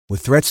With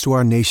threats to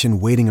our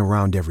nation waiting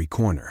around every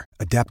corner,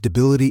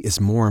 adaptability is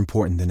more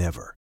important than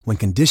ever. When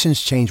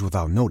conditions change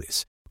without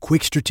notice,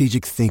 quick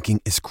strategic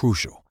thinking is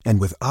crucial.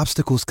 And with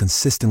obstacles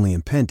consistently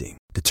impending,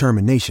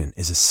 determination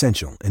is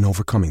essential in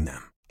overcoming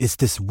them. It's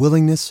this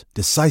willingness,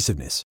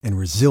 decisiveness, and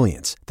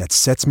resilience that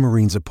sets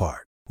Marines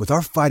apart. With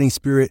our fighting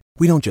spirit,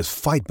 we don't just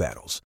fight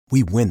battles,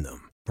 we win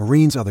them.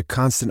 Marines are the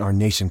constant our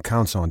nation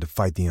counts on to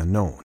fight the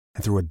unknown.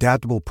 And through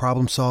adaptable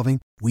problem solving,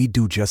 we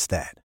do just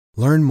that.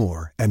 Learn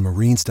more at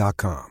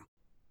marines.com.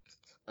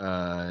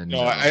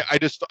 No, I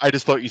just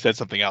thought you said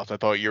something else. I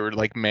thought you were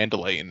like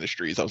Mandalay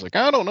Industries. I was like,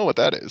 I don't know what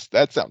that is.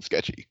 That sounds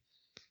sketchy.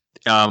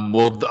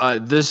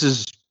 This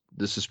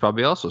is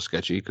probably also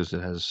sketchy because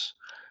it has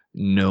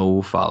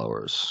no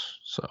followers.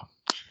 So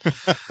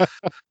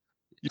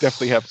you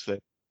definitely have some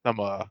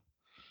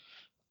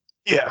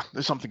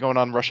there's something going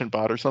on, Russian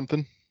bot or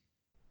something.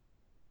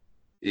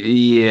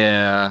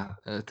 Yeah,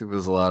 I think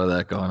there's a lot of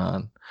that going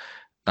on.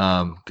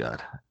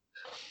 God.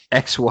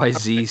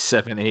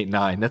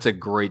 XYZ789. That's a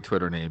great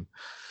Twitter name.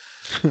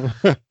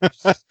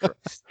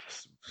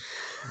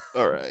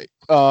 All right.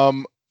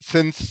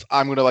 Since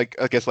I'm gonna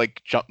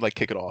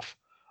kick it off,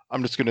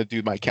 I'm just gonna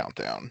do my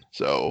countdown.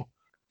 So,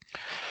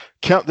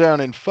 countdown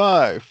in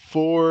 5,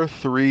 4,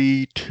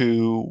 3,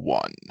 2,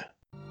 1.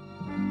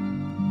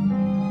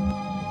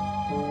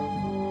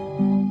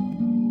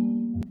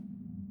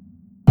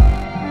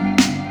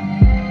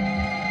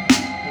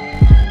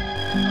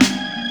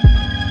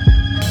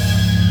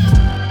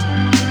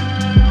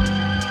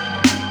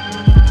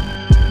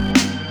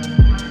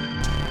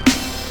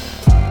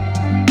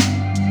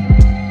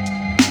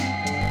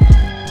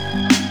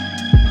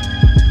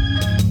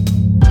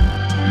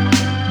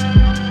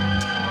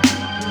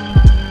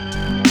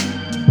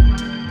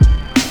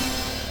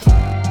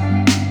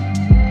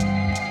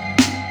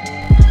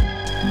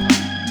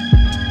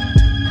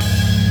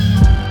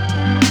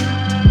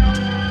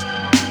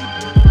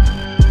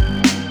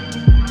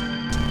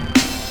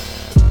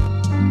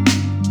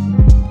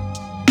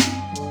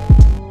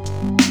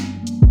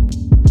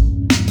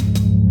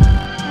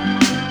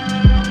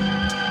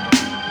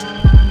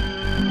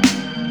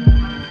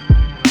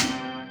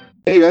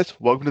 Hey guys,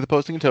 welcome to the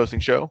Posting and Toasting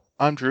Show.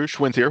 I'm Drew.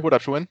 Schwinn's here. What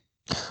up, Schwinn?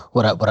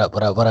 What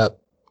up?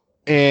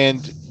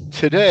 And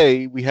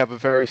today we have a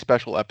very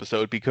special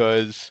episode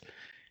because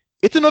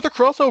it's another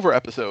crossover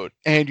episode.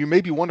 And you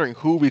may be wondering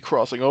who we're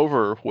crossing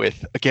over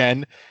with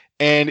again.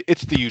 And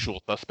it's the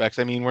usual suspects.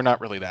 I mean, we're not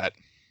really that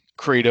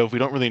creative. We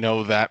don't really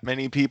know that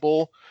many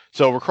people.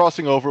 So we're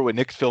crossing over with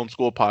Nick's Film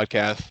School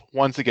podcast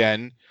once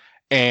again.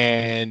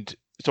 And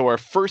so our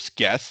first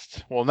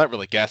guest, well, not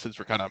really guests,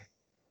 we're kind of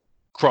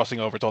crossing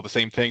over. It's all the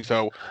same thing.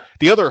 So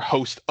the other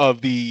host of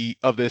this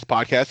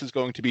podcast is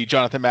going to be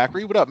Jonathan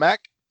Macri. What up,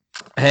 Mac?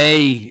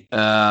 Hey,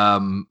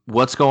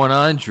 what's going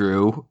on,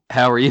 Drew?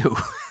 How are you?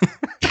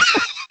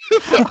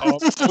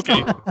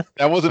 Okay,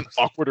 that wasn't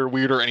awkward or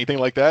weird or anything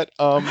like that.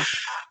 I'm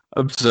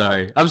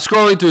sorry. I'm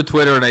scrolling through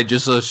Twitter and I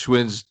just saw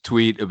Schwinn's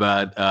tweet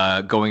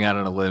about going out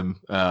on a limb.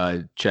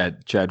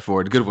 Chad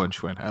Ford, good one,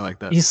 Schwinn. I like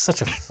that. He's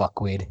such a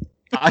fuckweed.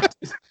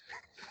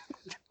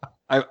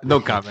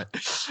 No comment.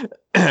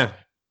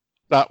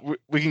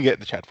 We can get in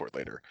the chat for it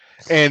later.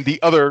 And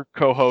the other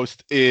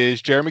co-host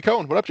is Jeremy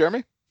Cohen. What up,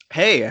 Jeremy?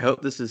 Hey, I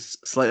hope this is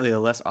slightly a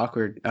less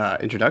awkward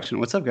introduction.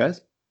 What's up, guys?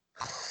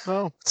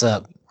 Oh, What's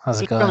up? How's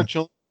it going? Kind of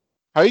chill.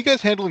 How are you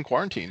guys handling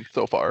quarantine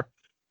so far?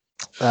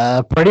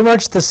 Pretty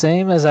much the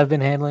same as I've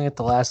been handling it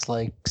the last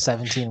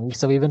 17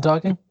 weeks that we've been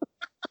talking.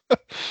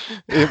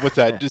 What's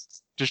that?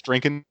 Just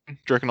drinking,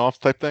 jerking off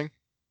type thing?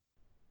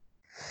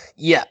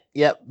 Yeah.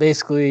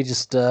 Basically,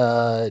 just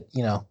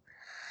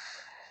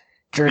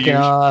jerking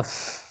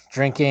off,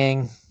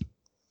 drinking,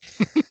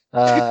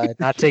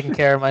 not taking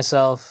care of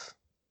myself.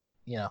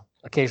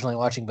 Occasionally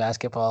watching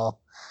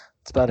basketball.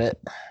 That's about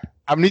it.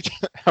 How many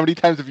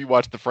times have you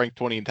watched the Frank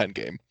 20 and 10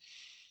 game?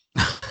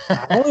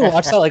 I only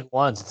watched that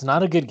once. It's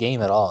not a good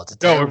game at all.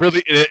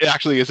 It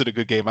actually isn't a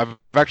good game. I've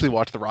actually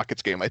watched the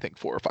Rockets game, I think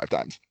 4 or 5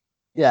 times.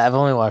 Yeah, I've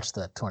only watched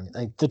the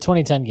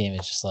 2010 game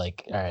is just all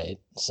right.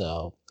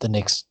 So the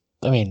Knicks,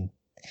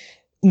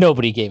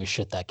 nobody gave a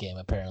shit that game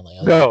apparently.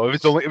 No,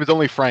 it was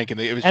only Frank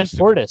and it was just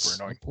Portis.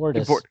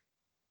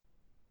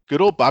 Good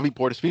old Bobby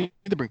Portis. We need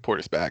to bring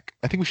Portis back.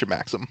 I think we should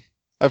max him.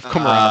 I've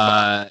come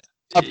around.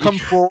 I've come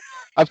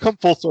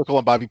full circle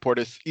on Bobby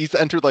Portis. He's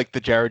entered the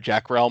Jared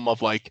Jack realm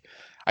of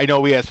I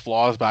know he has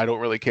flaws, but I don't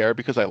really care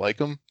because I like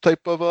him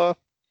type of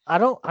I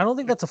don't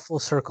think that's a full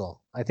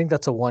circle. I think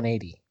that's a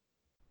 180.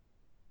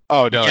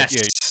 Oh no! Yes.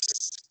 Yeah,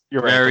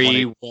 you're right.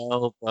 Very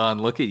well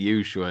done. Look at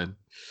you, Schwinn.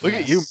 Look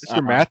at you,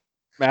 Mr.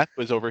 Matt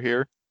was over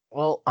here.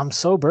 Well, I'm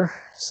sober,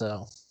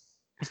 so.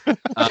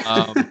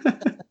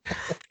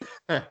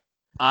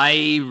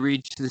 I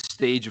reached the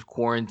stage of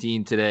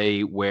quarantine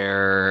today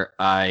where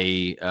I'm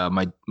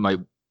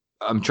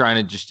trying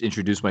to just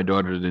introduce my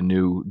daughter to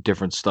new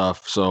different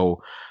stuff.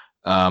 So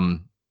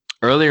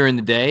earlier in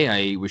the day,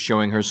 I was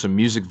showing her some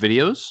music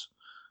videos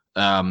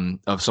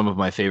of some of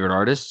my favorite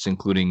artists,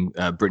 including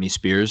Britney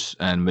Spears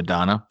and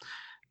Madonna.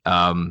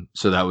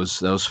 So that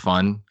was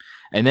fun.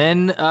 And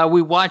then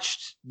we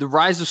watched The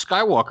Rise of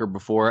Skywalker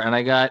before, and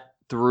I got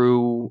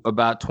through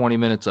about 20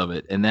 minutes of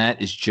it. And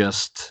that is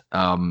just,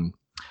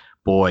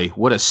 boy,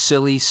 what a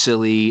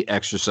silly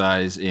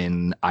exercise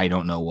in I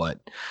don't know what.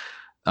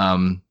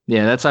 Yeah,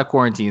 that's how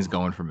quarantine's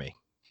going for me.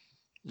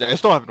 Yeah, I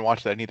still haven't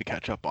watched that. I need to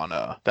catch up on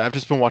that. I've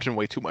just been watching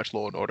way too much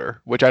Law and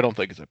Order, which I don't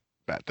think is a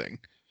bad thing.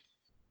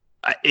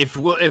 If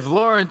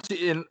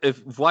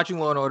watching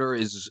Law and Order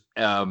is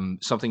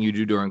something you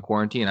do during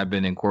quarantine, I've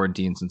been in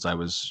quarantine since I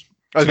was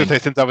gonna say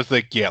since I was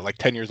like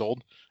 10 years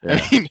old. Yeah.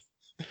 I mean,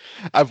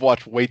 I've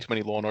watched way too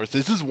many Law and Orders.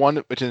 This is one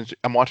which is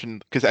I'm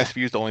watching because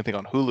SVU is the only thing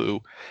on Hulu,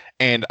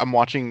 and I'm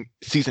watching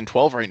season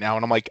 12 right now,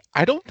 and I'm like,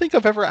 I don't think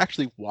I've ever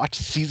actually watched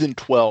season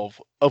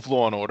 12 of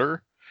Law and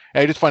Order.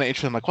 And I just find it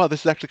interesting. I'm like, wow,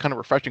 this is actually kind of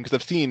refreshing because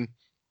I've seen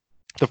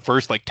the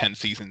first like 10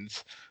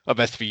 seasons of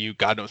SVU,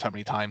 God knows how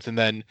many times, and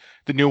then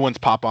the new ones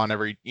pop on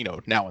every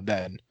now and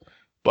then.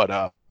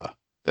 But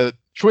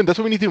Schwinn, that's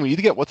what we need to do. We need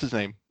to get what's his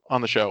name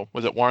on the show.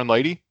 Was it Warren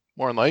Lighty?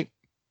 Warren Light?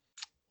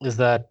 Is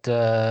that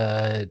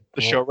The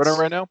showrunner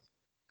right now?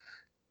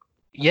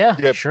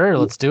 Yeah, sure.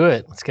 Let's do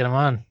it. Let's get him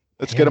on.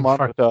 Let's get him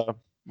on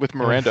with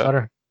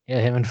Miranda.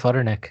 Him and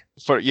Futternick.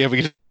 Yeah,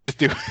 we can just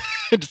do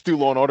just do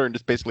Law and Order and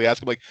just basically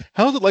ask him like,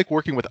 how's it like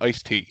working with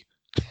Ice-T?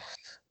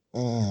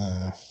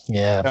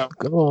 Yeah,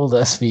 good old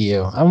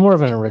SVU. I'm more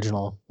of an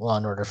original Law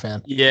and Order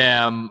fan.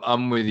 Yeah,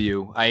 I'm with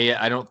you.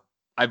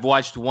 I've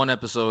watched one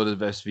episode of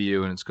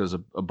SVU, and it's because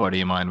a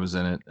buddy of mine was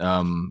in it.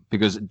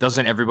 Because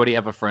doesn't everybody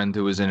have a friend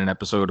who was in an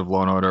episode of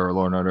Law and Order or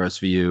Law and Order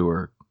SVU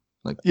or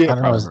like? Yeah. I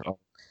don't know.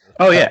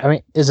 Oh yeah. I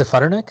mean, is it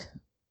Futternick?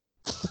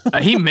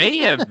 He may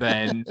have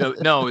been.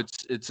 No,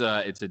 it's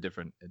a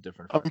different.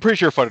 I'm pretty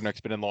sure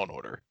Futternick's been in Law and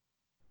Order.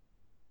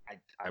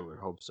 I would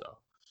hope so.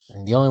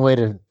 And the only way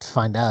to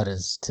find out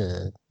is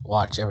to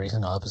watch every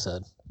single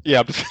episode. Yeah,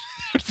 I'm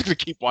just gonna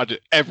keep watching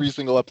every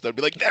single episode.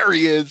 Be like, there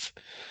he is.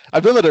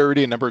 I've done that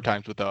already a number of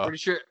times with I'm pretty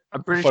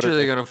sure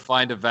they're gonna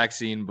find a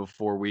vaccine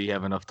before we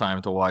have enough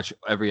time to watch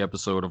every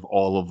episode of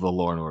all of the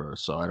Law and Order.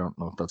 So I don't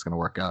know if that's gonna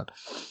work out.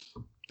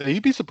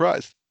 You'd be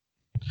surprised.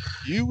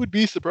 You would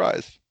be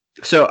surprised.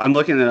 So I'm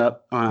looking it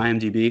up on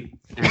IMDb,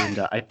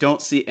 and I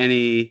don't see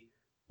any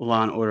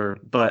Law and Order,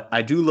 but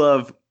I do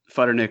love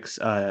Futternick's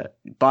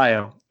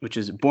bio, which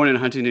is born in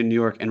Huntington, New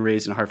York, and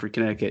raised in Hartford,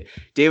 Connecticut.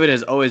 David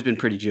has always been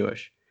pretty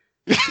Jewish.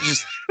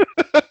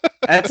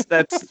 That's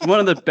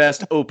one of the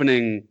best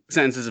opening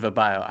sentences of a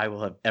bio I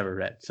will have ever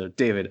read. So,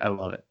 David, I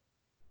love it.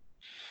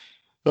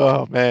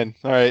 Oh man!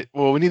 All right.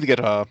 Well, we need to get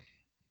So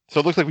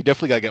it looks like we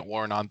definitely gotta get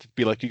Warren on to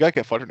be like, you gotta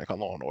get Futternick on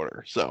Law and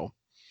Order. So,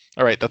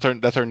 all right,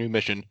 that's our new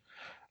mission.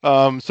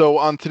 So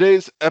on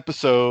today's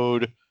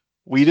episode,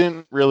 we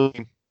didn't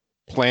really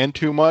plan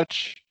too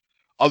much,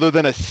 other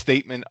than a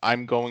statement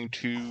I'm going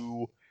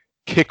to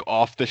kick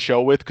off the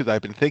show with because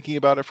I've been thinking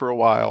about it for a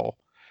while.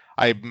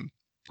 I'm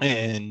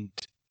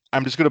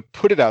just going to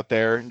put it out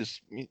there and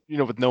just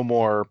with no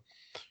more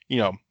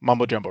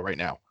mumbo jumbo right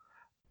now.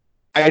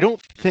 I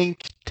don't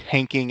think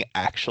tanking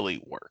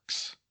actually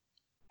works,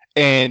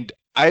 and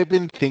I've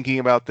been thinking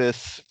about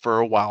this for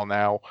a while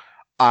now.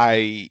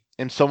 I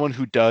am someone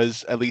who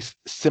does at least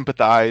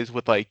sympathize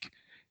with like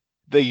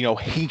the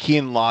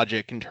Hinkian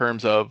logic in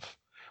terms of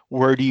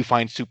where do you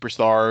find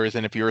superstars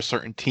and if you're a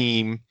certain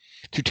team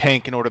to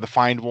tank in order to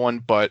find one,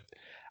 but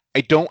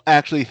I don't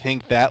actually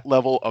think that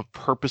level of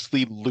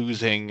purposely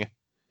losing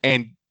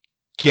and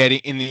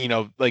getting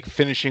in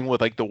finishing with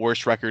like the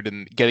worst record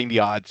and getting the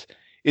odds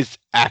is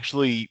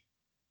actually,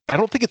 I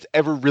don't think it's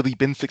ever really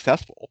been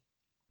successful.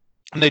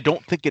 And I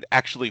don't think it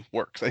actually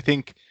works. I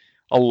think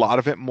a lot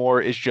of it more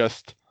is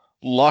just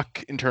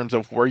luck in terms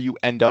of where you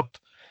end up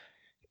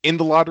in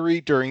the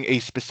lottery during a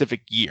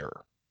specific year.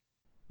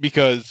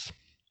 Because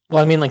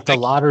well, I mean, like the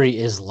lottery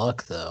is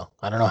luck, though.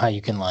 I don't know how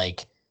you can I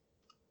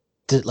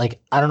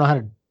don't know how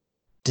to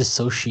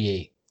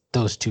dissociate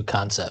those two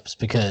concepts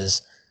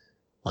because,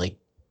 like,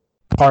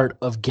 part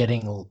of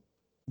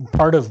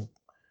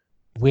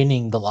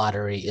winning the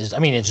lottery is, I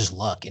mean, it's just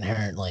luck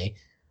inherently.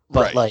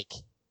 But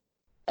right.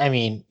 I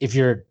mean, if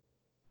you're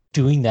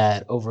doing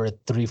that over a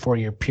 3-4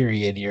 year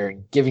period, you're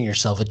giving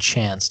yourself a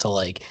chance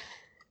to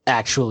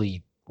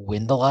actually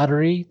win the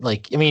lottery.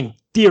 Like, I mean,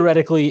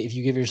 theoretically, if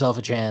you give yourself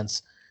a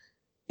chance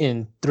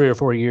in 3 or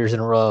 4 years in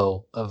a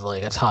row of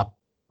a top,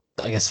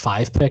 I guess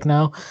 5 pick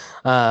now.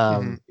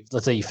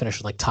 Let's say you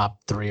finish with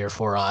top 3 or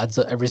 4 odds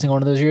every single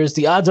one of those years.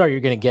 The odds are you're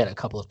going to get a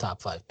couple of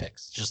top 5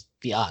 picks. Just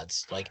the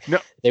odds,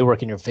 they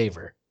work in your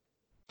favor.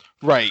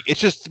 Right.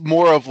 It's just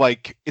more of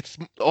it's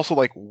also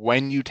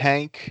when you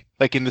tank,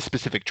 in the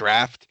specific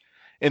draft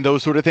and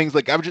those sort of things.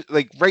 I'm just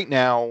right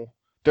now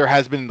there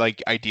has been the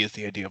idea of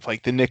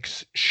the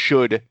Knicks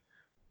should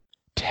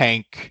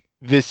tank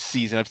this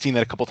season. I've seen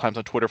that a couple times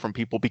on Twitter from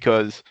people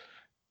because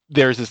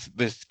there's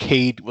this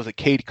Cade, was it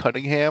Cade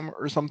Cunningham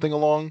or something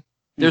along?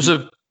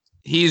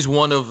 He's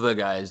one of the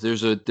guys.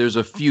 There's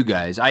a few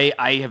guys.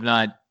 I have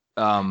not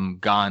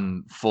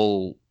gone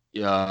full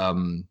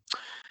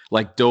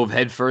dove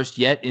headfirst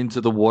yet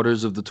into the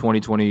waters of the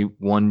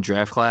 2021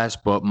 draft class,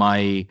 but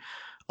my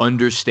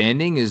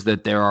understanding is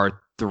that there are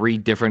three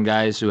different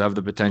guys who have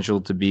the potential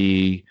to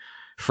be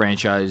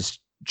franchise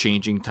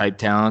changing type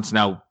talents.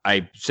 Now,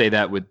 I say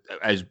that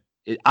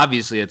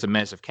obviously it's a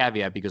massive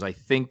caveat because I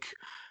think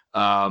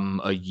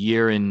not a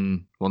year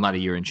and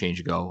change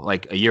ago,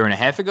 like a year and a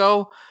half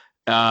ago,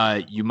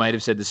 you might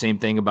have said the same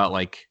thing about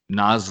like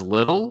Nas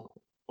Little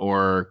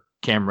or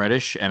Cam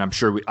Reddish, and I'm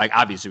sure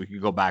obviously we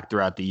could go back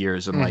throughout the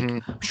years, and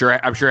like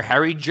I'm sure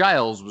Harry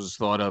Giles was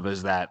thought of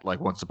as that like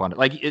once upon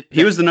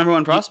he was the number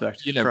one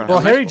prospect. You never well,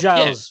 Harry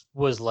Giles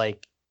was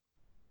like,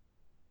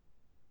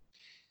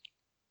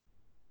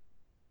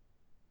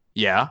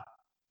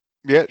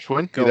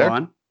 Schwinn, Go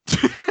on.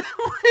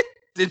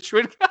 Did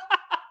Schwinn?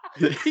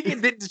 Did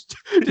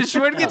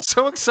Schwinn get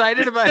so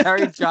excited about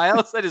Harry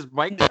Giles that his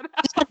mic got out?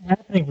 it's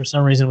happening for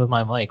some reason with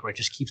my mic where it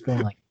just keeps going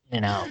like in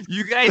and out.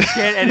 You guys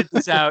can't edit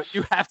this out.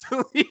 You have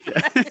to leave.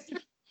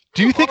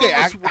 Do you think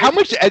how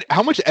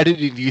much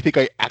editing do you think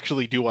I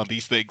actually do on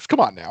these things? Come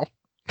on now.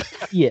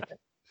 Yeah,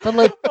 but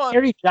like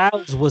Harry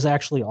Giles was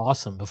actually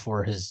awesome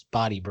before his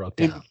body broke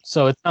down,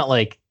 so it's not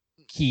like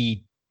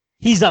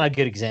he's not a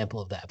good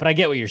example of that. But I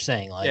get what you're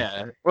saying. Like,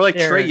 yeah, or like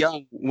Trae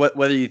Young.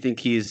 Whether you think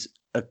he's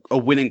a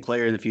winning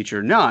player in the future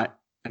or not,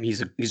 I mean,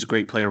 he's a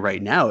great player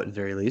right now at the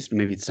very least.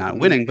 Maybe it's not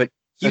winning, but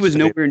he was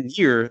nowhere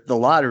near the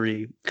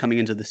lottery coming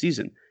into the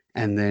season.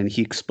 And then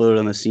he exploded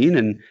on the scene,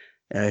 and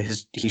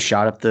he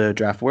shot up the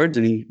draft boards,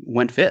 and he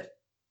went fifth.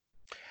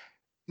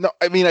 No,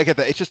 I mean, I get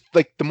that. It's just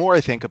like the more I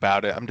think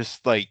about it, I'm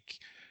just like,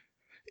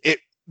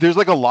 there's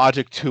like a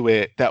logic to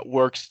it that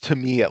works to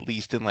me, at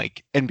least in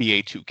like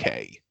NBA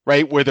 2K,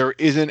 right? Where there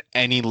isn't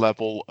any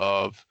level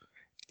of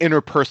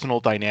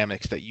interpersonal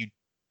dynamics that you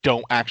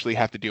don't actually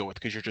have to deal with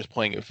because you're just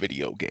playing a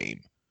video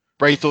game,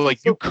 right? So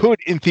like you could,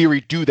 in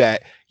theory, do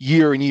that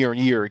year and year and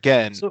year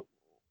again. So,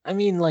 I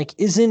mean, like,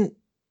 there's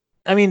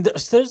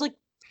like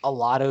a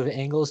lot of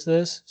angles to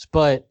this,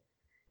 but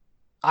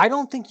I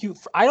don't think you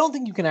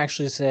can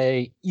actually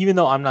say, even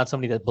though I'm not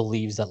somebody that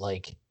believes that,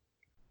 like,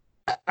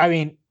 I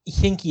mean,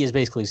 Hinkie has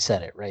basically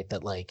said it, right?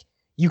 That like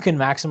you can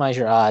maximize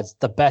your odds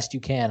the best you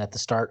can at the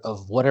start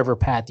of whatever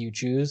path you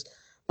choose,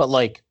 but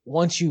like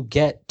once you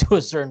get to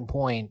a certain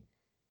point,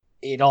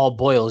 it all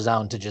boils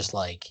down to just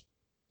like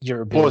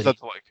your ability. What was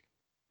that like?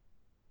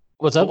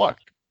 What's up? Luck.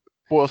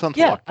 Boils down to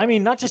yeah, luck. I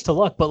mean, not just to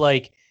luck, but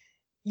like,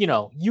 you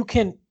know, you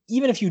can,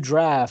 even if you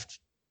draft,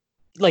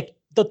 like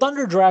the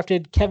Thunder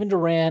drafted Kevin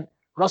Durant,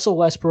 Russell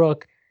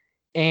Westbrook,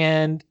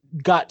 and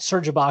got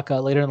Serge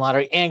Ibaka later in the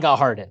lottery and got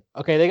Harden.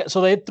 Okay,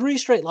 they had 3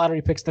 straight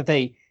lottery picks that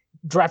they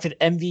drafted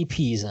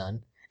MVPs on,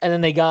 and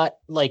then they got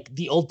like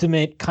the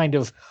ultimate kind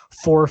of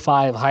 4 or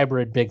 5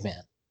 hybrid big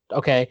man.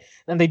 Okay,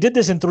 and they did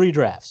this in 3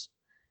 drafts,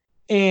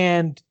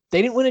 and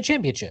they didn't win a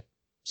championship.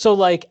 So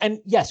like,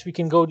 and yes, we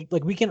can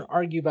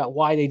argue about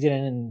why they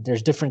didn't, and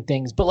there's different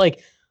things, but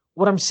like,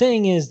 what I'm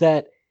saying is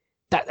that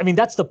I mean,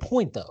 that's the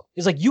point though.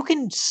 Is like you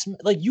can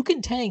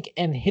tank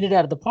and hit it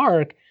out of the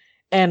park,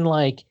 and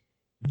like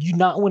you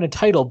not win a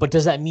title, but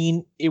does that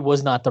mean it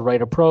was not the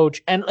right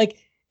approach? And like,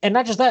 and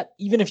not just that,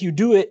 even if you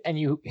do it and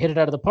you hit it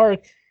out of the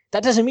park,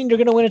 that doesn't mean you're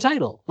going to win a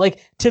title.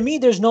 Like, to me,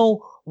 there's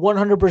no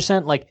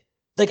 100% like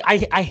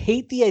I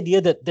hate the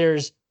idea that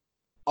there's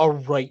a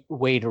right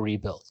way to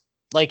rebuild.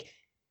 Like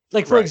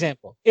for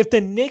example, if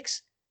the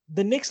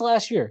Knicks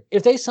last year,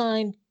 if they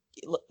signed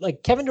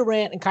like Kevin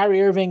Durant and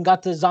Kyrie Irving,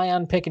 got the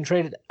Zion pick and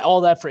traded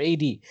all that for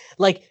AD,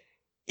 like,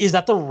 is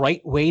that the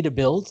right way to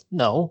build?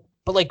 No.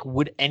 But like,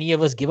 would any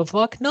of us give a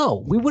fuck?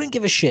 No, we wouldn't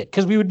give a shit,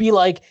 because we would be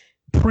like,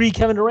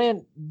 pre-Kevin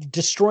Durant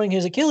destroying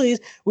his Achilles,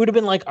 we would have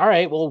been like, all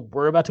right, well,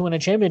 we're about to win a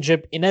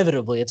championship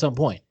inevitably at some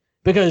point,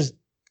 because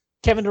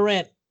Kevin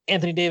Durant,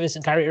 Anthony Davis,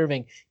 and Kyrie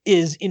Irving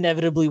is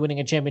inevitably winning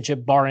a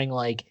championship, barring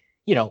like,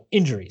 you know,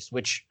 injuries,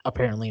 which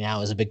apparently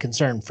now is a big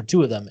concern for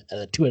 2 of them,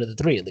 2 out of the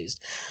 3 at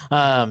least.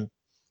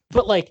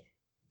 But like,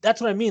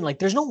 that's what I mean. Like,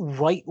 there's no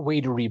right way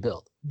to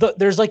rebuild.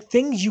 There's like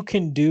things you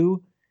can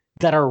do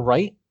that are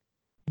right,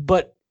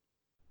 but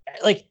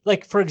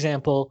like for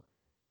example,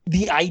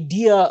 the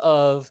idea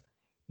of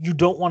you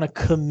don't want to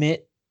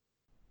commit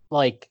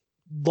like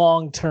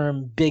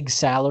long-term big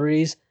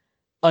salaries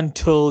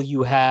until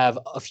you have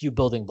a few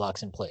building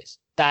blocks in place.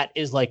 That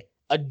is like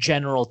a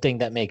general thing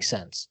that makes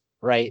sense,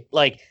 right?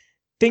 Like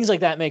things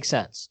like that make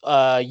sense.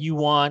 You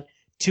want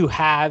to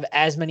have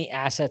as many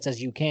assets as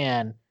you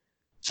can,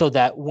 so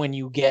that when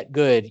you get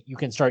good, you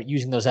can start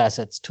using those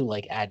assets to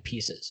like add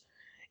pieces.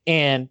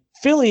 And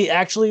Philly,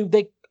 actually,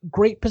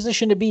 great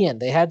position to be in.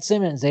 They had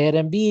Simmons, they had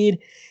Embiid,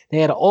 they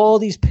had all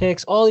these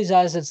picks, all these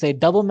assets, they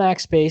double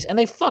max space, and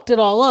they fucked it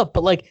all up.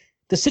 But like,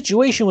 the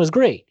situation was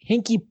great.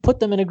 Hinkie put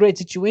them in a great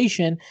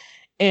situation,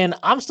 and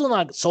I'm still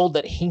not sold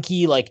that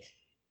Hinkie, like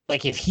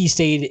if he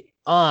stayed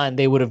on,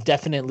 they would have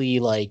definitely,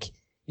 like,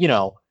 you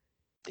know,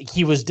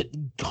 he was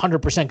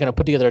 100% going to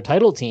put together a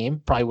title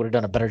team. Probably would have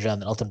done a better job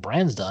than Elton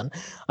Brand's done.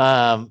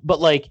 But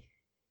like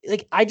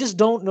I just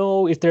don't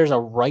know if there's a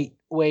right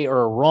way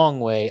or a wrong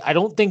way. I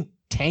don't think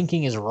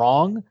tanking is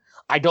wrong.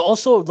 I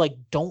also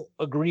don't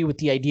agree with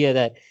the idea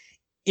that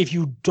if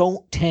you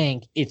don't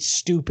tank, it's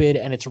stupid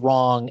and it's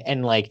wrong,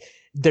 and like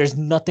there's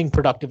nothing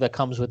productive that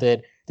comes with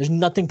it. There's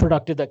nothing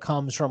productive that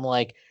comes from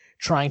like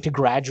trying to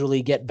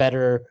gradually get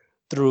better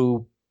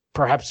through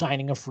perhaps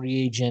signing a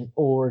free agent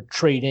or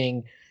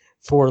trading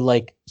for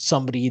like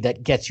somebody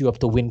that gets you up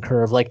the win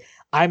curve. Like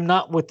I'm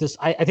not with this.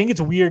 I think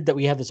it's weird that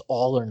we have this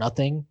all or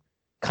nothing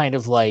kind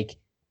of like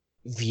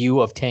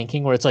view of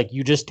tanking where it's like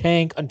you just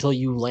tank until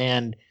you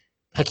land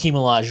Hakeem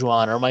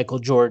Olajuwon or Michael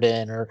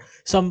Jordan or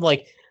some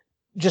like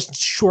just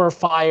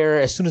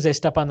surefire. As soon as they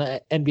step on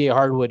the NBA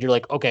hardwood, you're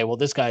like, okay, well,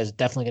 this guy is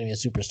definitely going to be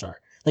a superstar.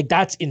 Like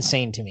that's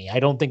insane to me. I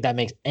don't think that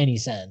makes any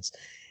sense.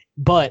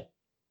 But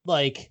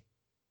like,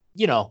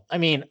 you know, I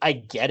mean, I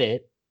get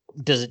it.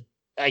 Does it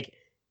like,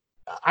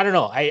 I don't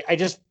know. I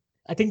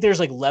think there's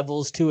like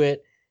levels to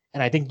it.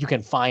 And I think you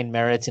can find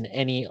merits in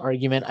any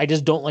argument. I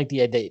just don't like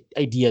the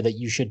idea that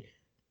you should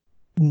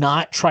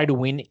not try to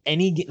win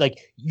any,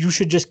 like you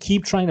should just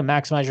keep trying to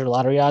maximize your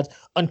lottery odds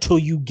until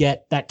you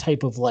get that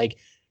type of like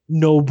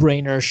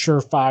no-brainer,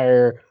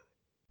 surefire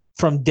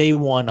from day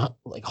one,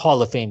 like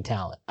Hall of Fame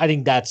talent. I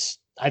think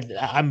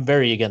I'm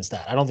very against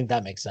that. I don't think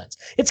that makes sense.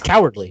 It's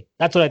cowardly.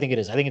 That's what I think it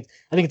is. I think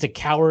it's a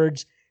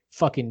coward's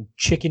fucking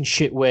chicken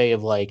shit way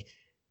of like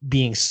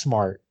being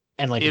smart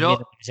and like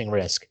minimizing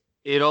risk.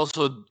 It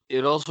also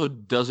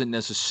doesn't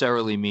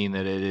necessarily mean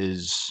that it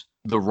is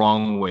the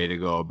wrong way to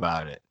go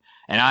about it.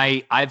 And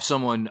I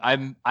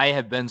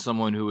have been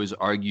someone who has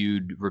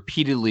argued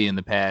repeatedly in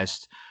the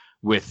past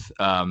with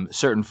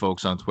certain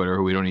folks on Twitter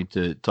who we don't need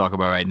to talk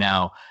about right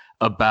now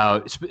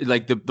about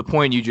like the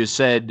point you just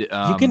said.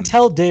 You can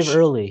tell Dave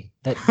Early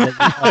that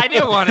I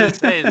didn't want to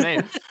say his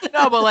name.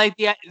 No, but like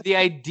the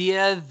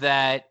idea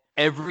that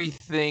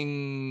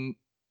everything,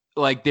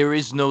 like there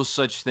is no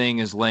such thing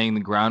as laying the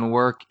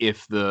groundwork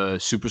if the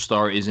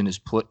superstar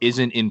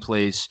isn't in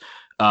place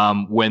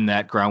when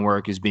that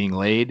groundwork is being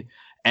laid.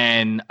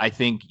 And I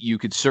think you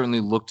could certainly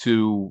look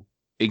to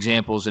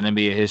examples in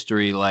NBA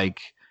history,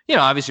 like, you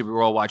know, obviously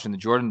we're all watching the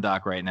Jordan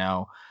doc right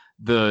now.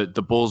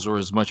 The Bulls were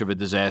as much of a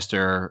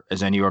disaster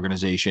as any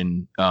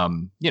organization,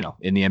 you know,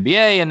 in the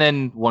NBA. And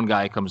then one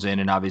guy comes in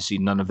and obviously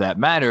none of that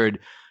mattered.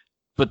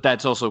 But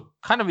that's also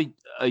kind of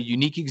a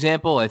unique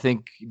example. I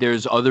think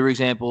there's other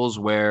examples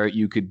where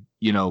you could,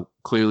 you know,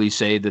 clearly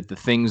say that the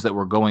things that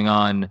were going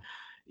on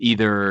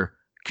either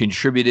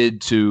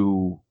contributed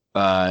to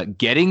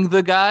getting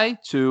the guy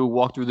to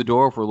walk through the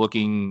door. If we're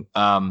looking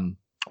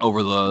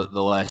over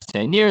the last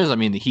 10 years, I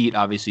mean, the Heat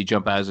obviously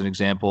jump out as an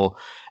example.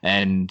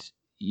 And,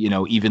 you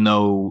know, even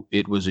though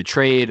it was a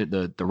trade,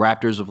 the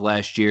Raptors of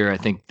last year, I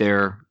think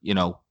they're, you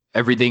know,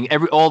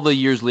 all the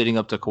years leading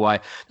up to Kawhi.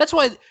 That's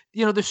why,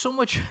 you know, there's so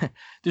much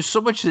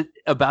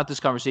about this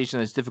conversation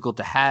that's difficult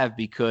to have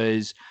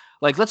because,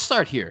 like, let's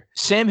start here.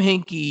 Sam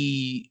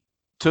Hinkie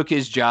took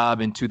his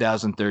job in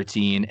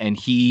 2013 and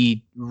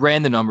he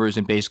ran the numbers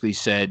and basically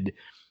said,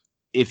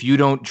 if you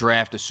don't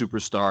draft a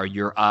superstar,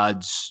 your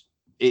odds,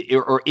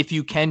 or if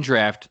you can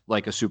draft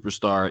like a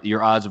superstar,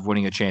 your odds of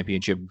winning a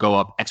championship go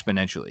up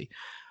exponentially.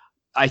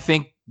 I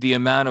think the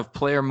amount of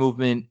player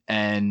movement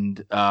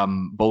and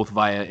both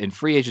via in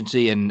free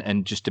agency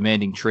and just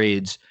demanding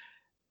trades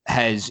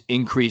has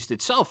increased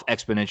itself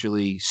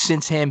exponentially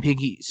since Sam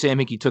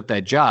Hinkie took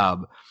that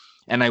job.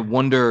 And I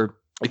wonder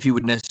if you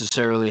would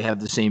necessarily have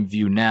the same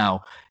view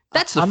now.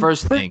 That's the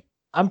first thing.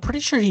 I'm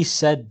pretty sure he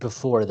said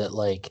before that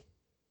like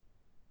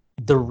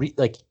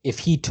if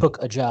he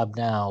took a job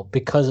now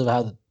because of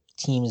how the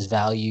teams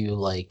value,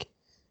 like,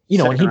 you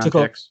know, when he took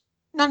over,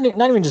 not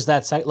even just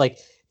that side, like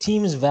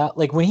teams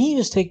like when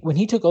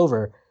he took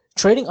over,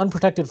 trading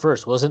unprotected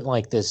first wasn't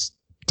like this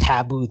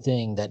taboo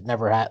thing that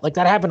never had, like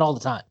that happened all the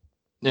time.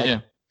 Yeah.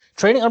 Like,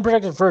 trading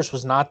unprotected first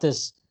was not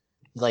this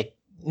like,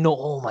 no,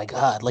 oh my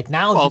God. Like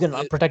now if you get an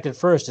unprotected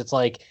first, it's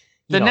like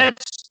the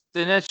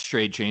Nets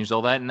trade changed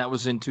all that, and that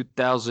was in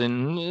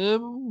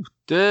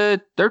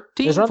 2013,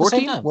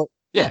 14. Well,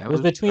 yeah, it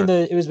was between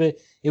the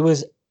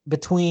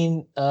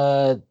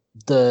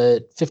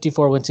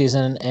 54 win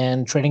season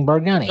and trading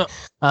Bargnani.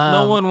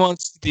 No one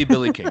wants to be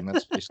Billy King.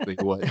 That's basically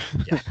what.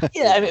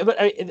 Yeah, I mean,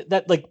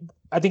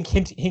 I think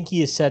Hinkie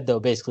has said though,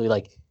 basically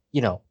like,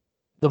 you know,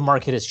 the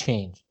market has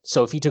changed.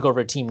 So if he took over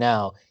a team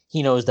now,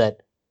 he knows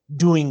that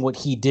doing what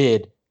he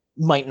did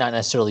might not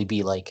necessarily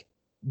be like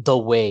the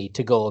way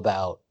to go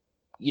about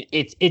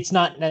it. It's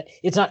not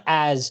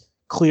as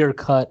clear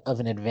cut of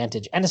an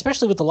advantage, and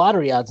especially with the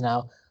lottery odds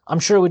now, I'm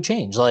sure it would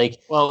change. Like,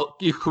 well,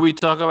 could we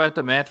talk about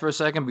the math for a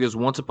second? Because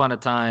once upon a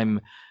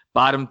time,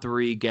 bottom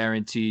three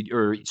guaranteed,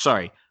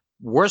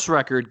 worst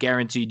record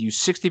guaranteed you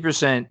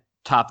 60%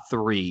 top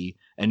three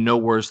and no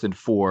worse than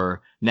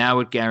 4. Now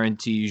it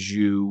guarantees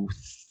you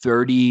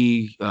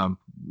 30.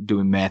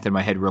 Doing math in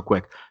my head real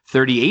quick,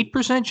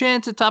 38%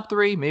 chance at top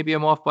 3. Maybe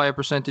I'm off by a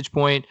percentage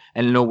point,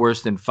 and no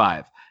worse than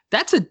 5.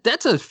 That's a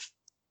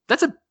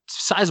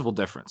sizable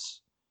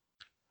difference.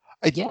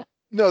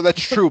 No,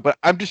 that's true, but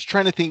I'm just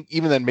trying to think.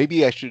 Even then,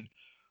 maybe I should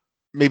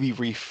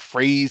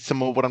rephrase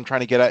some of what I'm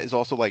trying to get at. Is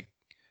also like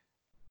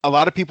a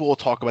lot of people will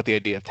talk about the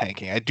idea of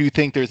tanking. I do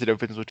think there's a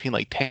difference between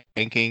like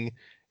tanking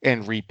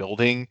and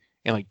rebuilding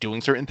and like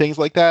doing certain things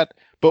like that.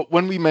 But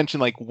when we mention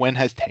like when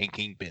has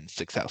tanking been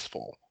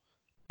successful?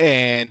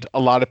 And a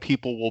lot of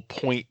people will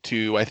point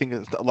to, I think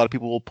a lot of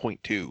people will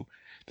point to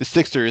the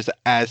Sixers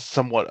as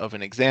somewhat of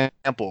an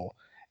example.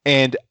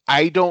 And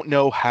I don't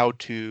know how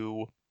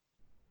to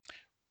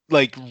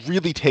like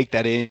really take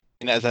that in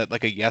as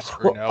like a yes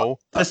or no.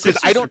 The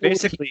Sixers I don't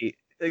basically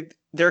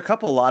they're a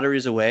couple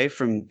lotteries away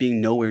from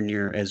being nowhere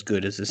near as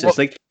good as this is.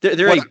 Like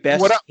they're a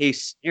best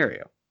case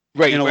scenario,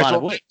 right? In a lot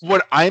of ways.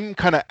 What I'm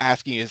kind of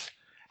asking is,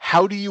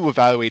 how do you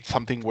evaluate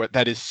something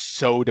that is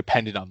so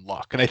dependent on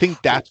luck? And I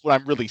think that's what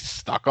I'm really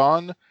stuck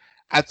on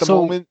at the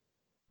moment.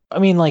 I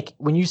mean, like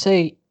when you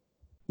say,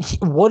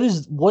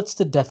 what's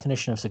the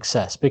definition of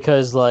success?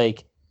 Because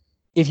like,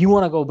 if you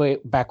want to go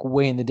back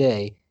way in the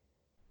day,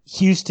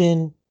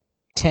 Houston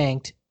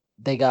tanked.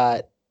 They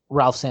got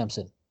Ralph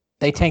Sampson.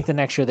 They tanked the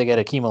next year. They got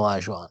Hakeem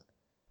Olajuwon.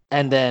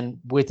 And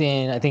then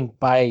within, I think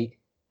by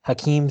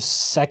Hakeem's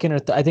second or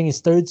I think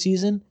his third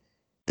season,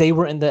 they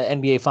were in the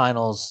NBA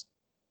Finals,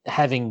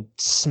 having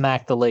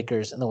smacked the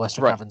Lakers in the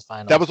Western Conference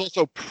Finals. That was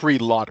also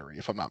pre-lottery,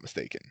 if I'm not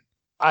mistaken.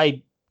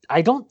 I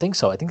don't think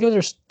so. I think there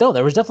was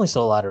definitely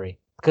still a lottery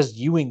because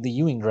the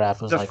Ewing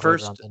draft was the like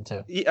first.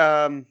 Into.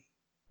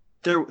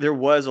 There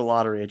was a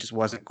lottery. It just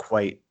wasn't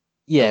quite.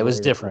 Yeah, it was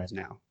different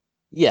now.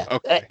 Yeah,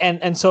 okay.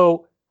 And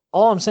so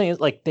all I'm saying is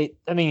like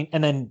and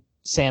then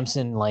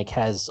Samson like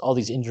has all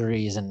these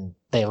injuries and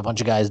they have a bunch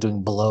of guys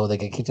doing below. They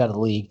get kicked out of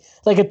the league.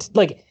 They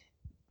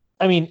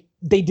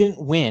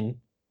didn't win,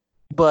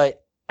 but.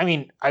 I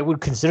mean, I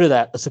would consider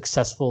that a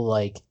successful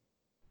like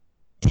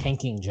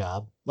tanking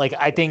job. Like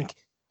I think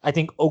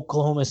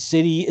Oklahoma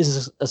City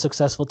is a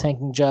successful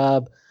tanking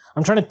job.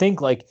 I'm trying to think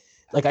like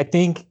I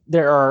think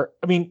there are.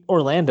 I mean,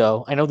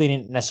 Orlando. I know they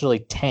didn't necessarily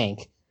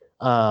tank.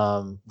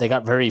 They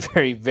got very,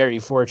 very, very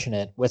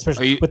fortunate,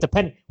 especially with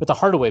the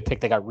Hardaway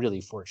pick. They got really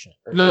fortunate.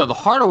 No, the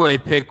Hardaway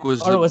pick was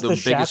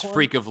the biggest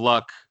freak of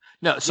luck.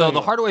 No, so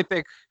the Hardaway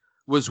pick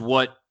was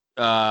what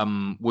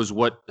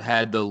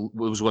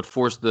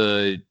forced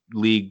the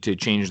league to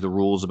change the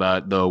rules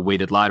about the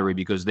weighted lottery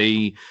because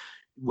they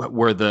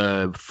were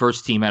the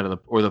first team out of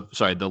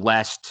the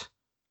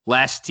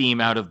last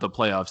team out of the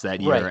playoffs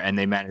that year, and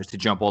they managed to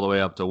jump all the way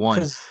up to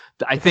one.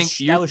 I think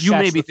you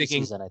may be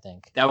thinking season, I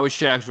think that was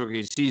Shaq's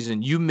rookie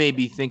season. You may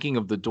be thinking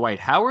of the Dwight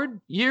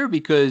Howard year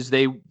because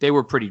they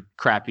were pretty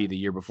crappy the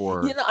year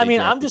before. I mean,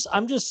 I'm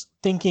just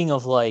thinking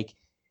of like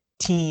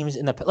teams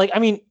in the like. I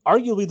mean,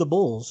 arguably the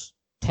Bulls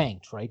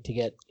tanked, right, to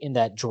get in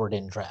that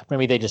Jordan draft.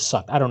 Maybe they just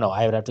sucked. I don't know.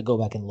 I would have to go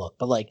back and look.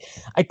 But like,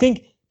 I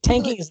think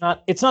tanking is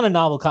not. It's not a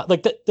novel.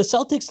 Like the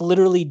Celtics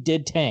literally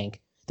did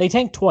tank. They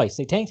tanked twice.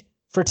 They tanked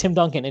for Tim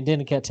Duncan and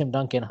didn't get Tim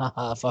Duncan.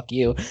 Haha, fuck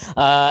you.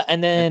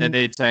 And then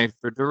they tanked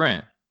for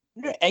Durant.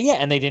 Yeah,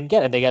 and they didn't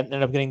get it. They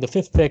ended up getting the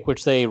 5th pick,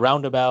 which they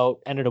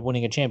roundabout ended up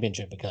winning a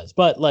championship because.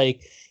 But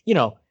like,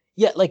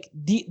 like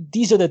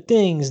these are the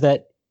things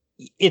that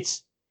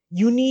it's.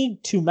 You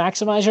need to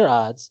maximize your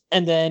odds,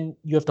 and then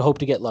you have to hope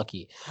to get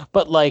lucky.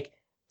 But like,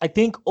 I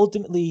think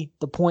ultimately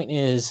the point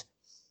is,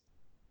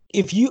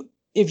 if you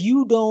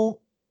don't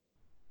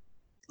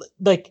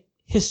like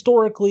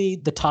historically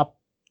the top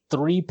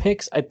 3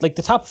 picks, like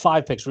the top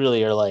 5 picks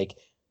really are like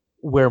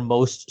where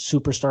most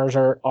superstars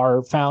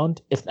are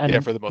found.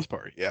 For the most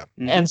part, yeah.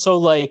 And so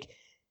like,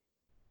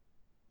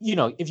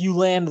 if you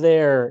land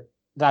there,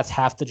 that's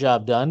half the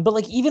job done. But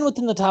like even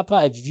within the top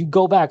 5, if you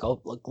go back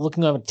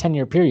looking at a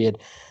 10-year period,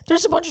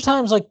 there's a bunch of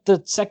times like the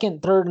 2nd,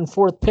 3rd, and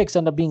 4th picks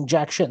end up being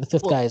jack shit, and the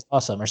 5th guy is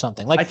awesome or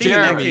something. Like I think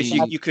Jeremy, in that case,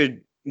 you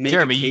could make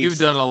Jeremy, a case. You've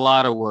done a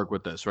lot of work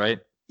with this, right?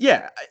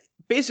 Yeah.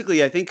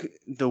 Basically, I think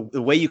the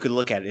way you could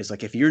look at it is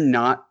like if you're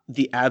not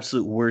the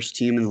absolute worst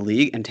team in the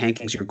league and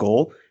tanking's your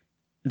goal,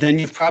 then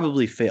you've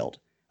probably failed.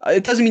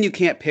 It doesn't mean you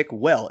can't pick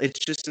well. It's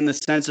just in the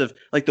sense of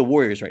like the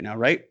Warriors right now,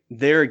 right?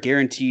 They're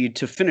guaranteed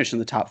to finish in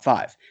the top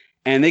 5.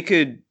 And they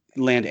could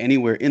land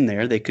anywhere in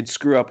there. They could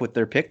screw up with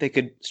their pick. They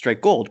could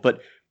strike gold. But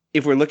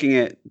if we're looking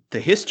at the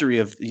history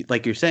of,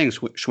 like you're saying,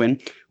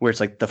 Schwinn, where it's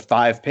like the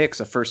 5 picks,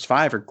 the first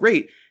 5 are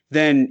great,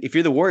 then if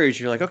you're the Warriors,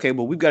 you're like, okay,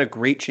 well, we've got a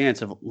great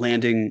chance of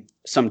landing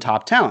some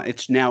top talent.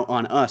 It's now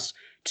on us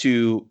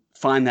to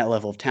find that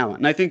level of talent.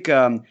 And I think,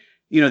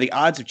 the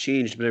odds have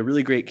changed, but a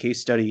really great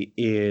case study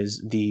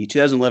is the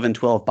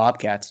 2011-12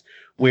 Bobcats,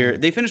 where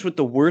they finished with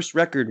the worst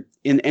record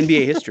in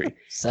NBA history.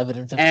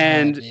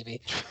 7-51,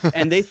 baby.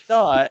 And they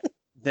thought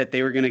that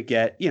they were going to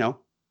get,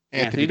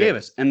 Anthony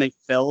Davis. And they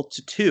fell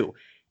to 2.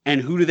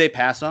 And who do they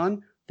pass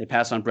on? They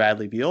pass on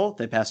Bradley Beal.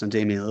 They pass on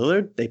Damian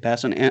Lillard. They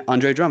pass on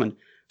Andre Drummond.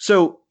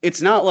 So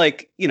it's not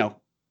like,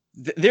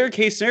 they're a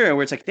case scenario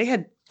where it's like they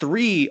had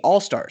 3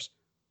 all-stars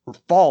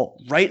fall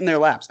right in their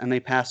laps, and they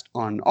passed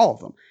on all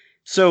of them.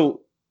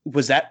 So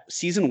was that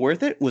season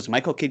worth it? Was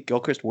Michael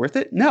Kidd-Gilchrist worth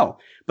it? No.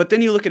 But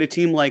then you look at a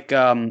team like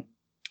one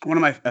of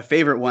my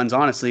favorite ones,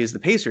 honestly, is the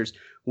Pacers,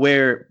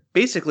 where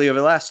basically over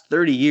the last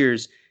 30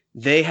 years,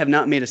 they have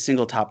not made a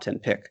single top 10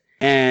 pick.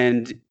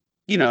 And,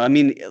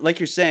 like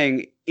you're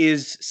saying,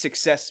 is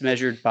success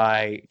measured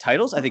by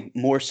titles? I think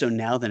more so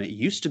now than it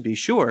used to be,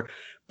 sure.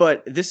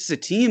 But this is a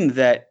team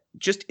that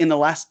just in the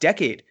last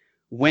decade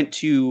went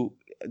to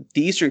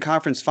the Eastern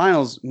Conference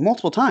Finals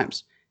multiple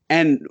times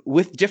and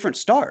with different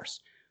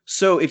stars.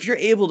 So if you're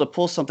able to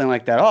pull something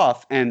like that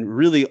off, and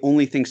really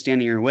only thing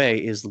standing in your way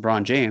is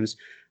LeBron James,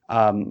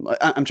 I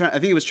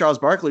think it was Charles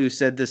Barkley who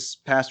said this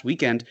past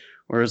weekend,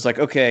 where it was like,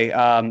 okay,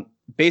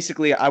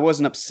 basically I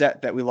wasn't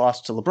upset that we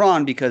lost to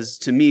LeBron, because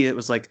to me it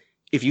was like,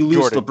 if you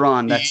lose Jordan,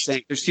 LeBron, that's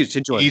saying, excuse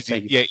to Jordan.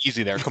 Easy, yeah,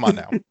 easy there. Come on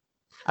now.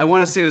 I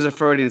want to say it was a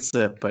Freudian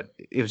slip, but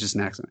it was just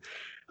an accident.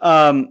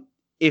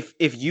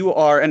 If you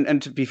are,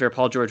 and to be fair,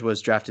 Paul George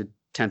was drafted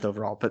 10th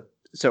overall, but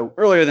so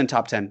earlier than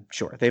top 10,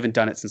 sure. They haven't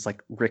done it since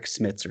like Rick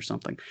Smits or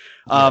something.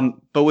 Yeah.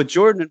 But with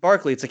Jordan and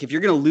Barkley, it's like, if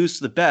you're going to lose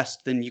to the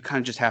best, then you kind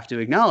of just have to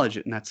acknowledge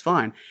it, and that's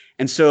fine.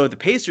 And so the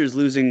Pacers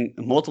losing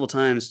multiple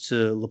times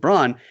to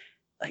LeBron,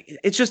 like,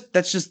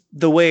 that's just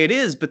the way it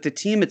is. But the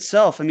team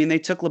itself, I mean, they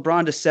took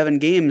LeBron to 7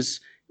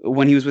 games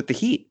when he was with the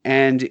Heat,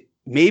 and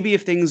maybe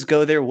if things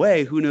go their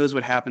way, who knows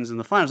what happens in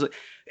the finals.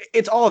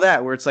 It's all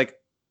that, where it's like,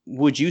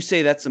 would you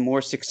say that's a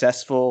more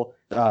successful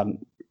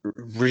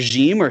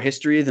regime or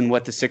history than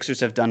what the Sixers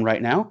have done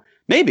right now?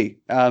 Maybe.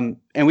 And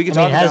we could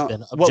talk about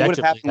what would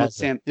have happened with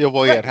Sam. Yeah,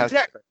 well, yeah, it has.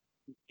 Exactly.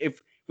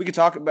 If we could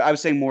talk about, I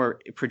was saying more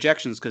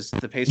projections, because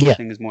the Pacers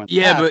thing is more.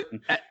 But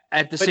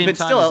at the same time,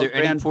 still, is there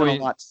any point?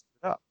 A lot to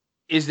set up.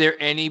 Is there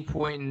any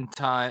point in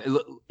time,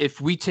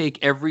 if we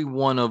take every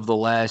one of the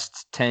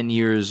last 10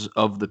 years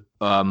of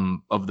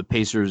the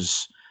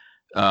Pacers,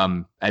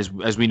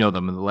 as we know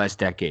them in the last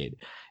decade,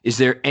 is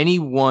there any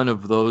one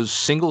of those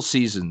single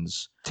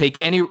seasons? Pick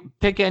any of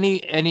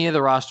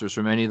the rosters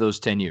from any of those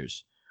 10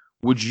 years.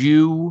 Would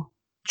you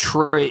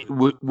trade?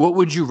 What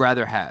would you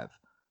rather have?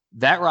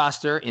 That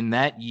roster in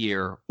that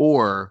year,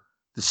 or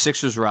the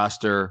Sixers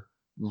roster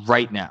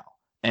right now?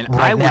 And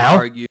I would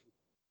argue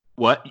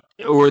what,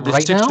 or the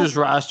Right Sixers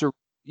roster.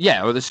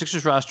 Yeah, or the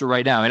Sixers roster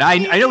right now. And I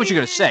know what you're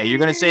going to say. You're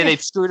going to say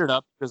they've screwed it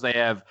up because they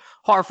have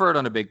Harford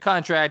on a big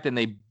contract and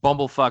they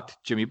bumblefucked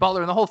Jimmy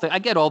Butler and the whole thing. I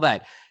get all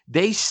that.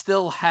 They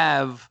still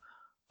have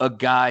a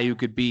guy who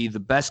could be the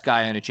best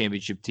guy on a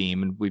championship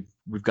team, and we've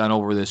gone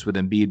over this with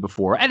Embiid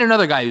before, and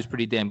another guy who's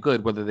pretty damn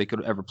good. Whether they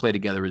could ever play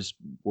together is,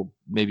 well,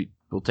 maybe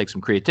will take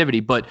some creativity.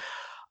 But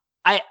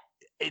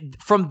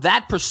from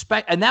that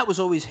perspective, and that was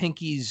always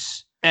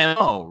Hinkie's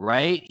MO,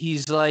 right?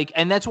 He's like,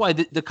 and that's why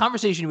the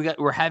conversation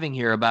we're having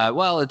here about,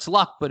 well, it's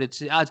luck, but it's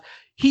the odds.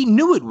 He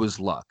knew it was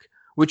luck,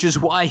 which is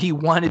why he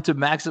wanted to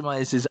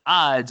maximize his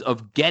odds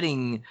of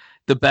getting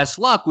the best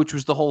luck, which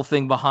was the whole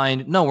thing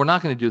behind, no, we're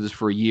not going to do this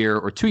for a year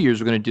or 2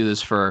 years. We're going to do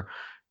this for,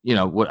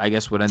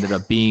 what ended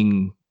up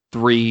being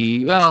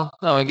 3. Well,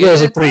 no, I guess it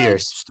was like 3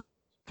 years.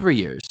 3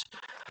 years.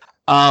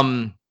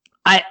 I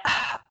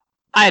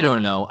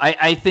don't know.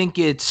 I think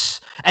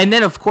it's, and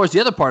then of course the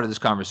other part of this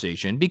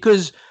conversation,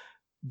 because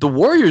the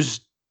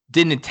Warriors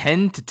didn't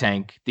intend to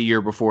tank the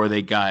year before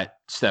they got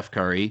Steph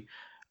Curry,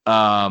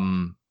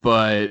 the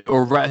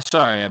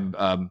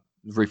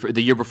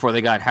year before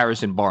they got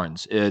Harrison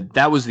Barnes.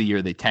 That was the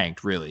year they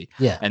tanked, really.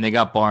 Yeah. And they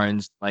got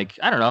Barnes. Like,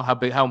 I don't know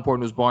how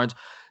important was Barnes.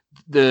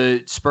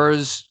 The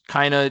Spurs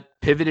kind of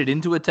pivoted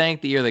into a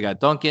tank the year they got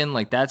Duncan.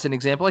 Like, that's an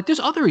example. Like, there's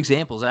other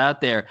examples out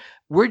there.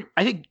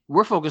 I think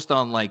we're focused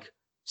on like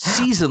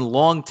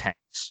season-long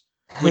tanks,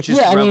 which is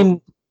I mean,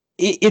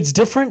 it's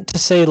different to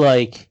say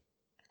like,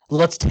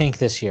 let's tank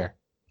this year.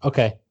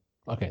 Okay,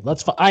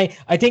 let's. I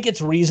think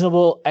it's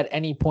reasonable at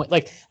any point.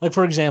 Like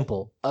for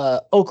example,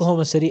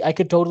 Oklahoma City. I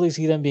could totally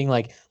see them being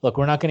like, look,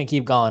 we're not going to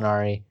keep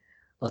Gallinari.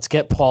 Let's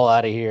get Paul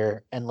out of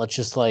here, and let's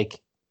just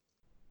like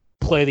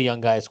play the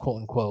young guys,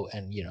 quote unquote,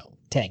 and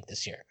tank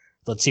this year.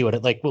 Let's see what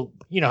it like. Well,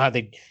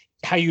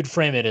 how you'd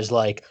frame it is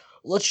like,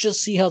 let's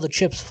just see how the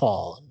chips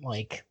fall.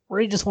 Like,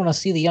 we just want to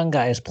see the young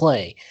guys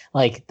play.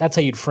 Like, that's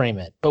how you'd frame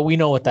it. But we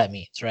know what that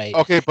means, right?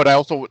 Okay, but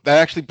that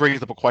actually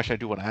brings up a question I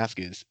do want to ask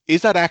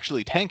is that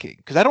actually tanking?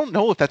 Because I don't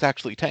know if that's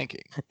actually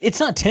tanking. It's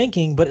not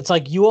tanking, but it's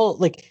like you all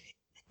like,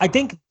 I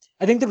think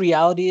the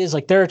reality is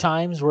like there are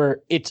times where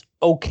it's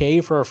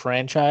okay for a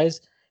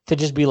franchise to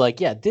just be like,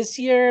 yeah, this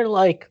year,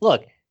 like,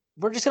 look,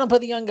 we're just going to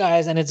put the young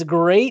guys, and it's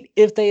great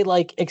if they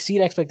like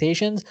exceed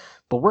expectations,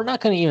 but we're not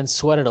going to even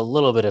sweat it a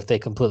little bit if they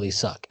completely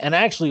suck. And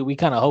actually, we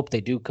kind of hope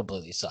they do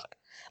completely suck.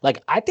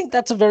 Like, I think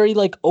that's a very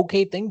like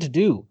okay thing to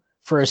do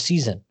for a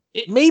season.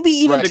 Maybe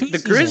even right. 2 The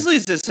seasons.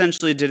 Grizzlies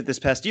essentially did it this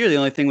past year. The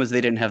only thing was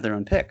they didn't have their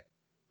own pick.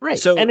 Right.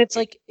 So, and it's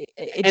like,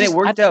 it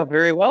worked out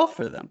very well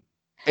for them.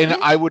 And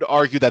I would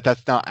argue that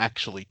that's not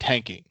actually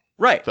tanking.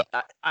 Right. So.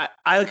 I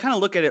kind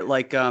of look at it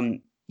like,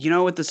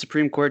 with the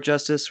Supreme Court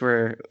justice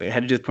where it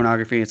had to do with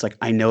pornography, it's like,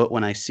 I know it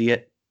when I see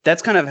it.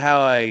 That's kind of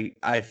how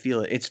I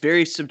feel it. It's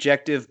very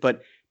subjective,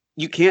 but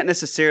you can't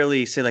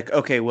necessarily say like,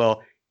 okay,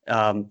 well,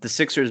 the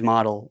Sixers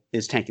model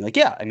is tanking. Like,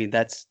 yeah, I mean,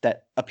 that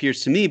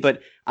appears to me,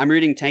 but I'm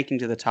reading tanking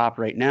to the top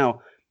right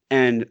now.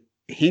 And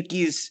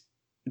Hinkie's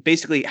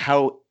basically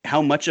how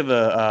much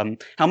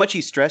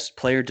he stressed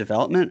player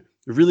development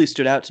really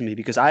stood out to me,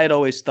 because I had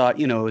always thought,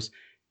 it was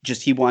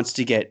just he wants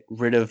to get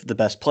rid of the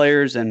best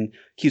players and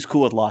he's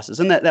cool with losses.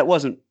 And that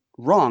wasn't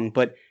wrong,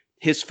 but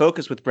his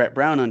focus with Brett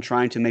Brown on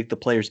trying to make the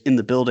players in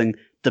the building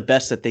the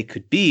best that they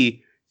could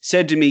be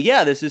said to me,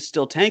 yeah, this is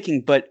still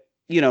tanking, but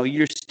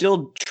you're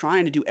still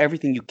trying to do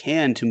everything you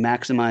can to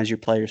maximize your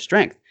player's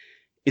strength.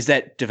 Is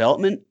that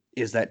development?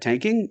 Is that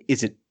tanking?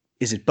 Is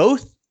it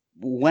both?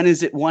 When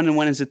is it one and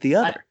when is it the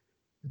other?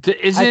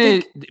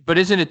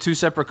 Isn't it two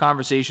separate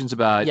conversations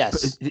about?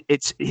 Yes.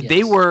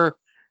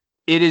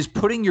 It is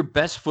putting your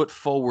best foot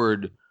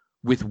forward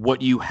with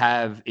what you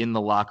have in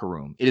the locker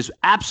room. It is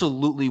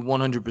absolutely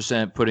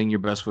 100% putting your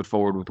best foot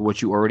forward with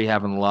what you already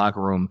have in the locker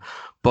room,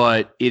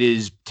 but it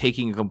is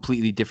taking a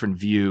completely different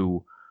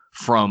view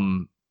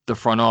from the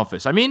front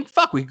office. I mean,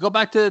 fuck, we could go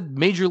back to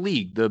Major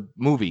League, the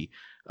movie.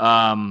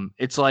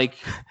 It's like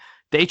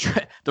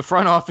the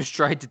front office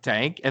tried to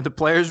tank and the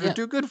players were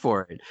too good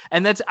for it.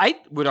 And I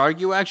would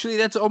argue, actually,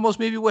 that's almost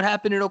maybe what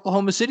happened in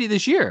Oklahoma City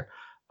this year.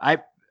 I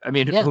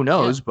mean, who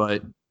knows,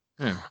 but...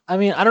 Yeah. I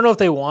mean, I don't know if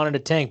they wanted to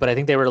tank, but I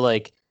think they were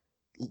like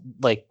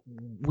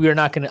we're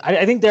not going to.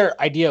 I think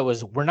their idea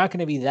was we're not going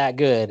to be that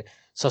good.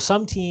 So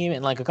some team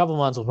in like a couple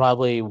months will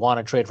probably want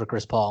to trade for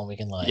Chris Paul, and we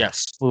can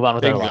move on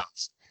with our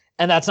lives.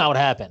 And that's not what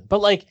happened.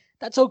 But like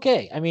that's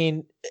okay. I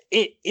mean,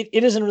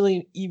 it doesn't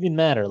really even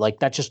matter. Like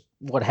that's just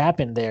what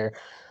happened there.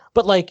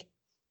 But like,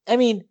 I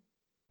mean,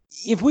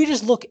 if we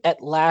just look at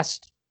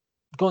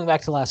going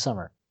back to last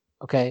summer,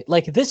 okay,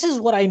 like this is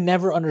what I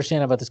never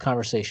understand about this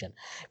conversation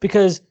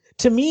because.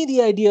 To me,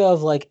 the idea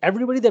of like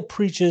everybody that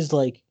preaches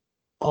like,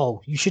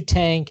 oh, you should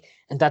tank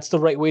and that's the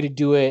right way to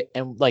do it.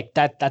 And like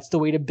that's the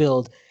way to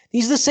build.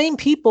 These are the same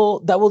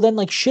people that will then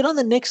like shit on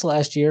the Knicks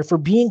last year for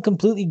being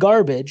completely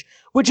garbage,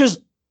 which is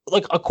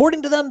like,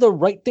 according to them, the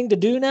right thing to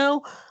do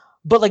now.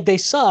 But like they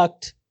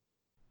sucked.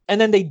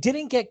 And then they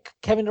didn't get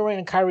Kevin Durant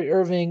and Kyrie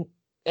Irving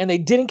and they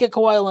didn't get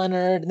Kawhi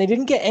Leonard and they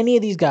didn't get any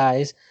of these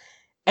guys.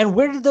 And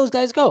where did those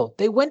guys go?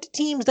 They went to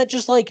teams that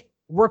just like,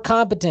 were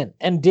competent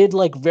and did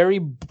had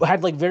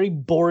very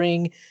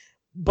boring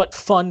but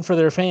fun for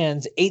their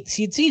fans 8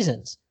 seed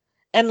seasons.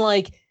 And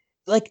like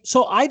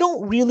so I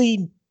don't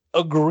really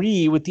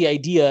agree with the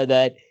idea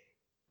that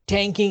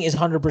tanking is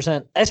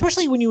 100%,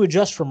 especially when you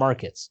adjust for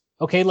markets.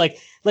 Okay? Like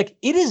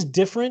it is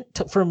different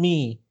for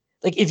me.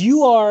 Like it's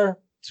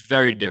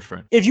very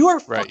different. If you are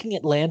fucking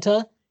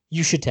Atlanta,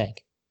 you should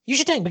tank. You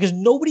should tank because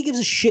nobody gives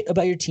a shit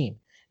about your team.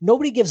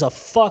 Nobody gives a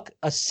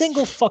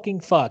single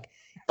fucking fuck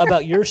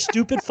about your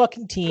stupid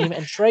fucking team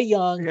and Trae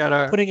Young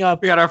putting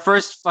up. We got our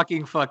first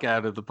fucking fuck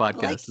out of the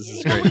podcast. Like, this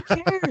is great.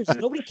 Nobody cares.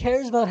 Nobody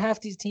cares about half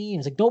these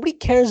teams. Like nobody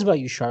cares about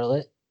you,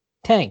 Charlotte.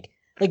 Tank.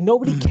 Like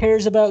nobody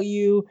cares about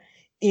you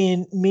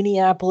in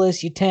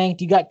Minneapolis. You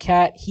tanked. You got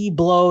Cat. He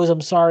blows.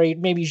 I'm sorry.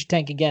 Maybe you should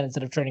tank again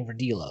instead of trading for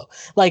D'Lo.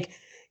 Like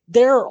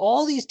there are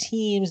all these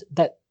teams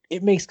that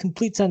it makes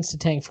complete sense to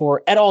tank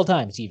for at all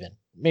times. Even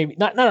maybe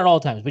not at all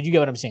times, but you get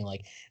what I'm saying.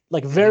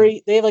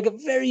 They have like a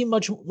very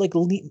much like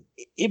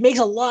it makes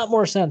a lot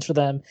more sense for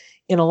them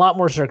in a lot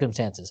more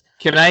circumstances.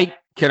 Can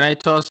I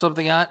toss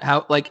something out?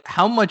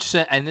 How much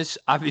sense? And this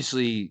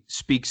obviously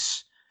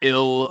speaks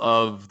ill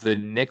of the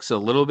Knicks a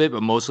little bit,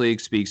 but mostly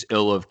speaks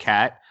ill of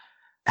Cat.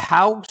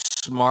 How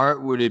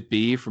smart would it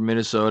be for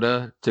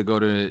Minnesota to go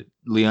to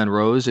Leon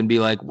Rose and be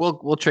like,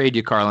 we'll trade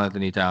you Karl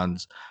Anthony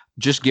Towns.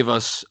 Just give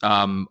us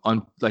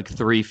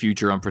 3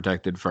 future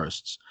unprotected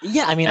firsts.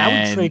 Yeah, I mean,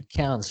 I would trade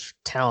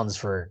Towns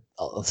for.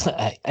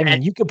 I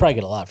mean, you could probably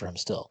get a lot for him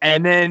still.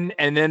 And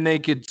then they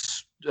could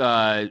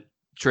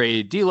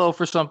trade D'Lo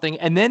for something,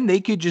 and then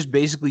they could just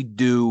basically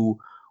do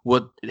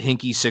what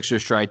Hinkie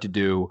Sixers tried to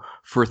do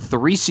for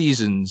 3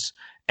 seasons,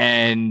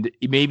 and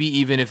maybe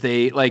even if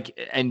they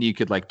and you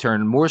could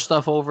turn more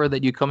stuff over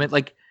that you come in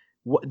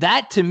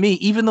that to me,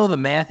 even though the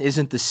math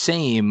isn't the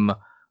same.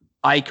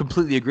 I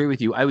completely agree with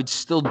you. I would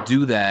still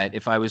do that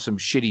if I was some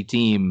shitty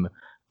team,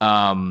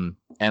 and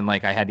I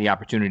had the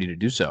opportunity to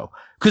do so.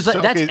 Because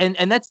that's.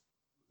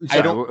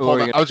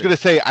 Sorry, I was going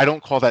to say I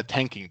don't call that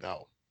tanking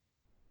though.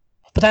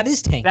 But that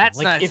is tanking. That's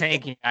not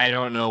tanking. I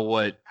don't know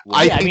what.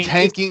 I think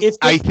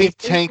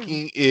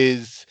tanking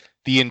is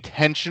the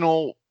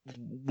intentional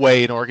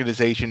way an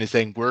organization is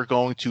saying we're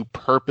going to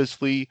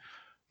purposely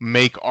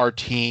make our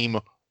team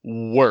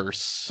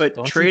worse,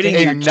 but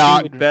trading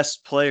your two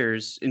best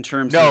players in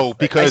terms of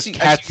because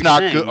Cat's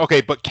not good. Okay,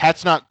 but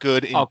Cat's not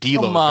good and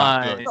D'Lo's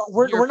not good. No,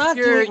 we're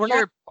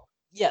not.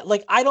 Yeah,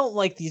 I don't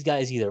like these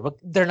guys either, but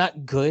they're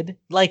not good.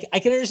 I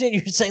can understand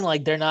you're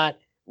saying they're not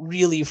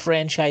really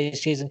franchise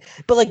chasing,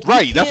 but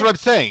right. That's what I'm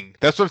saying.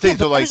 So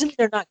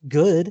they're not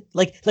good.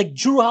 Like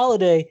Drew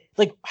Holiday.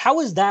 How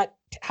is that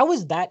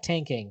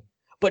tanking?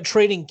 But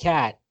trading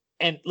Cat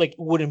and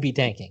wouldn't be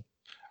tanking.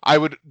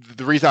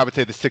 The reason I would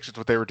say the Sixers,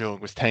 what they were doing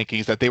was tanking,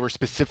 is that they were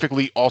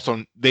specifically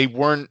they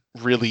weren't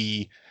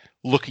really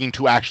looking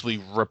to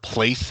actually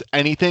replace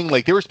anything.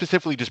 They were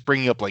specifically just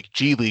bringing up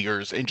G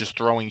Leaguers and just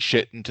throwing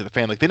shit into the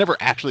fan. They never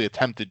actually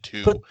attempted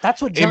to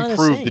that's what John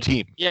improve is saying. the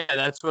team. Yeah,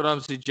 that's what I'm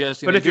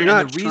suggesting. But if you're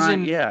not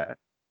trying,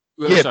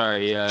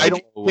 sorry. I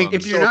don't think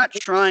if you're not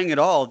trying at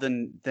all,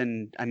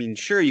 then I mean,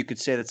 sure, you could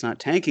say that's not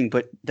tanking,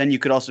 but then you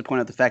could also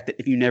point out the fact that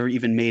if you never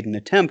even made an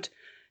attempt,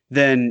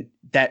 then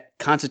that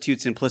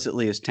constitutes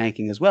implicitly as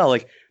tanking as well.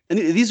 And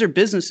these are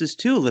businesses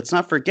too. Let's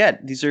not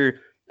forget, these are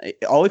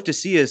all we have to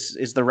see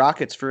is the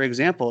Rockets, for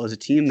example, as a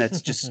team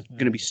that's just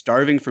going to be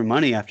starving for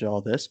money after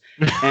all this.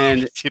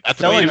 And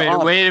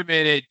wait a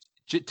minute.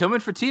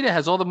 Tillman Fertitta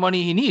has all the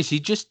money he needs. He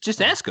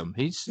just ask him.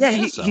 He's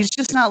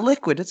just not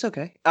liquid. It's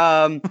okay.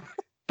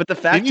 But the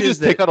fact Didn't you is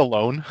just that take out a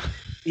loan?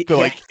 To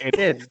like, he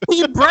did.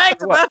 he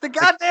bragged about the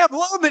goddamn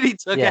loan that he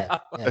took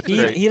out. That's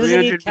He, right. he doesn't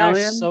need 300 cash.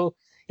 million? So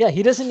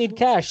he doesn't need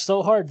cash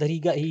so hard that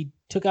he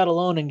took out a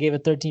loan and gave a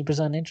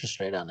 13% interest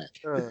rate on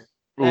it.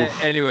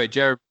 Anyway,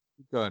 Jared,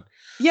 go on.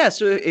 Yeah,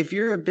 so if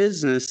you're a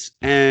business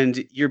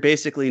and you're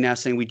basically now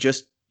saying we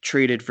just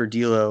traded for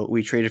D'Lo,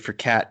 we traded for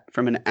Cat,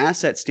 from an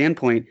asset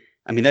standpoint,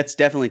 I mean, that's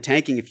definitely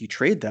tanking if you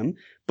trade them,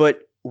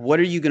 but what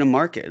are you going to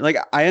market? Like,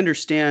 I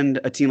understand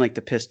a team like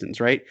the Pistons,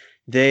 right?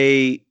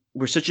 They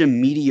were such a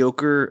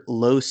mediocre,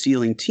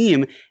 low-ceiling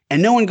team,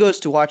 and no one goes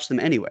to watch them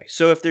anyway.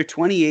 So if they're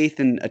 28th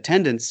in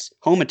attendance,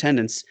 home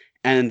attendance,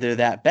 and they're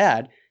that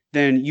bad,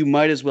 then you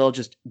might as well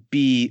just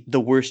be the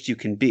worst you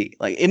can be.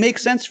 Like, it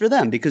makes sense for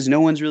them because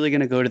no one's really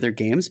going to go to their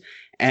games.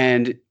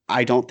 And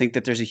I don't think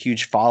that there's a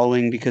huge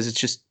following because it's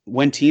just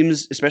when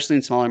teams, especially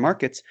in smaller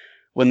markets,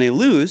 when they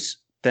lose,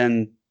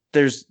 then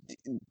there's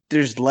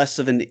less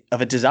of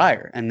a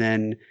desire. And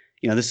then,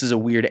 this is a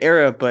weird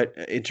era, but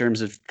in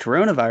terms of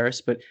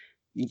coronavirus, but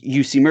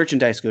you see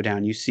merchandise go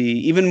down. You see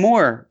even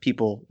more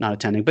people not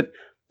attending. But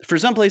for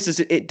some places,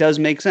 it does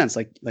make sense,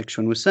 like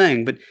Shwin was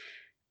saying. But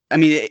I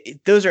mean,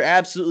 those are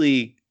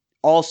absolutely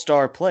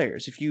all-star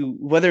players.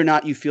 Whether or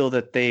not you feel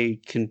that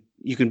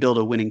you can build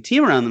a winning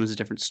team around them is a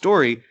different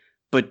story.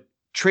 But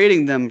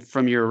trading them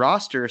from your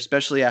roster,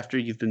 especially after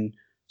you've been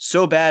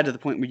so bad to the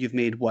point where you've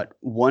made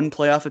one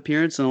playoff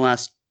appearance in the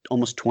last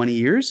almost 20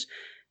 years,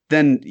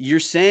 then you're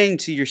saying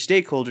to your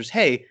stakeholders,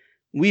 hey,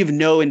 we have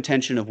no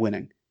intention of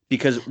winning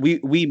because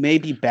we may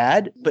be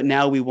bad, but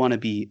now we want to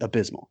be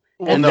abysmal.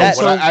 Well, And no,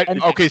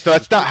 that- okay, so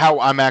that's not how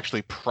I'm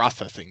actually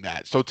processing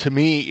that. So to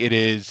me, it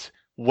is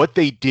what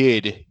they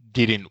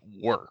didn't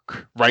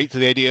work, right? So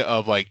the idea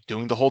of like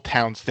doing the whole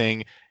Towns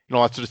thing and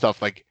all that sort of stuff,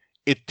 like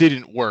it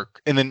didn't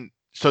work. And then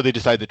so they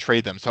decided to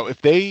trade them. So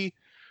if they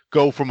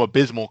go from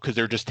abysmal because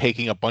they're just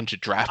taking a bunch of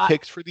draft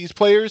picks for these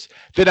players,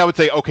 then I would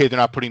say, okay, they're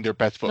not putting their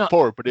best foot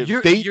forward. But if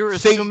you're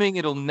assuming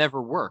it'll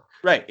never work.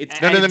 Right.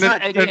 It's No.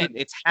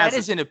 It's That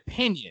is an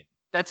opinion.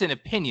 That's an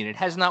opinion. It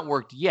has not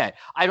worked yet.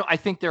 I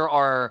think there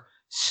are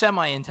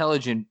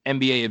semi-intelligent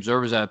NBA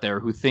observers out there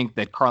who think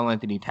that Karl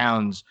Anthony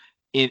Towns,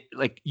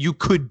 you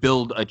could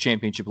build a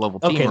championship level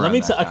team. Okay, let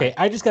me.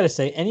 I just gotta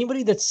say,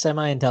 anybody that's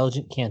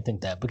semi-intelligent can't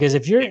think that because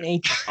if you're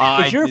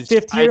if you're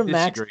fifth year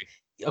max.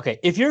 Okay,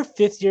 if you're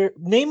fifth year,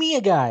 name me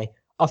a guy,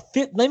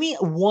 name me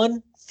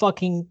one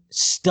fucking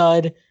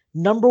stud,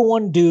 number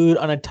one dude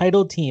on a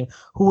title team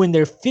who in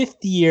their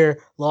fifth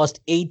year lost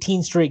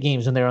 18 straight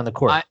games when they were on the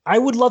court. I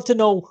would love to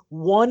know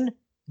one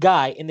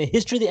guy in the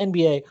history of the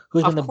NBA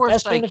who's been the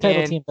best player on the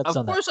title team that's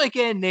done that. Of course I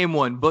can name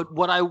one, but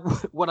what I will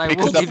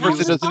because give that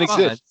person doesn't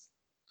exist.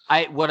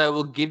 What I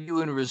will give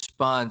you in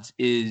response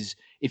is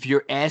if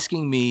you're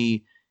asking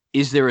me,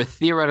 is there a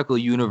theoretical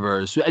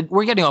universe?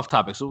 We're getting off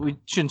topic, so we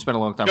shouldn't spend a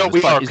long time on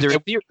this. Is there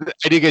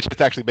I didn't get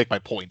to actually make my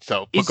point,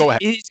 so go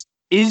ahead.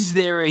 Is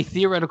there a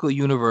theoretical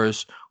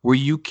universe where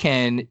you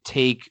can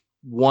take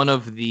one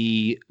of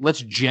the,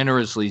 let's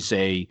generously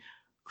say,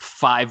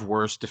 5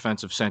 worst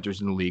defensive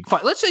centers in the league?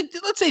 Let's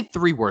say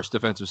 3 worst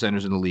defensive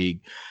centers in the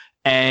league,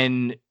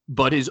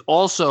 but is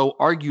also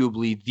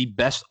arguably the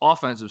best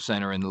offensive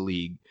center in the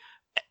league?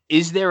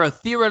 Is there a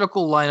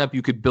theoretical lineup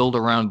you could build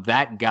around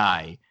that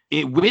guy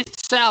with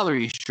salary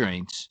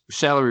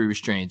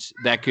restraints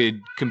that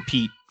could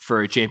compete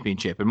for a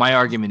championship? And my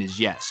argument is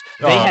yes.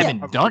 They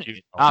haven't done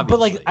it, obviously. But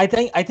like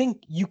I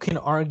think you can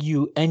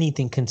argue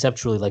anything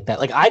conceptually like that.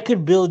 Like I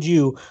could build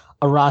you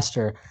a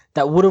roster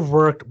that would have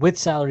worked with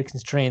salary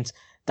constraints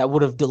that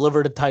would have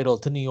delivered a title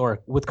to New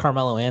York with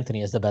Carmelo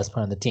Anthony as the best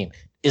player on the team.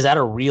 Is that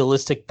a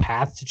realistic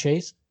path to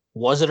chase?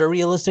 Was it a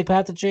realistic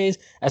path to chase,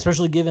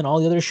 especially given all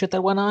the other shit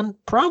that went on?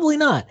 Probably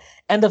not.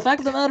 And the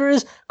fact of the matter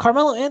is,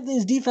 Carmelo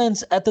Anthony's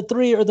defense at the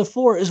 3 or the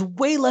 4 is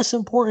way less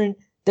important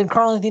than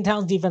Karl Anthony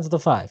Towns' defense at the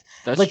 5.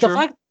 That's like true. The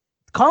fact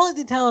Karl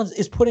Anthony Towns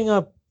is putting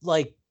up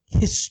like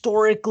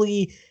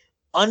historically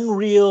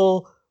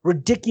unreal,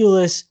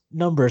 ridiculous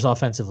numbers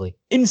offensively.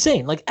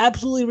 Insane, like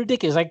absolutely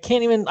ridiculous.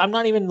 I'm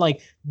not even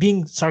like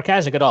being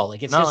sarcastic at all.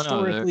 Like it's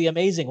historically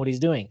amazing what he's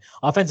doing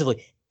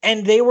offensively.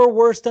 And they were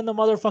worse than the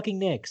motherfucking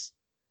Knicks.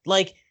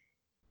 Like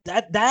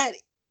that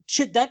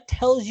shit, that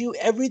tells you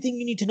everything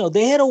you need to know.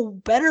 They had a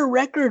better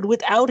record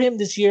without him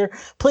this year,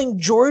 playing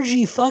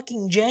Georgie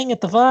fucking Jang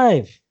at the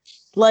 5.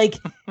 Like,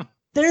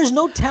 there's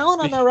no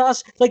talent on that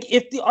roster. Like,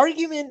 if the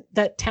argument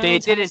that Towns they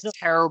did a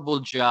terrible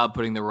job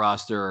putting the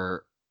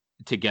roster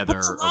together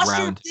but the roster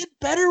around. Did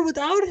better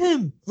without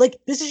him. Like,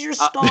 this is your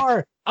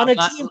star on a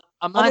team.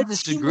 I'm not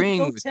disagreeing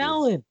with with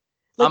talent.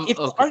 Like, if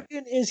the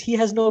argument is he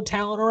has no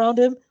talent around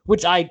him,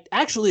 which I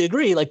actually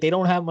agree, like they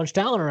don't have much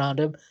talent around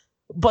him,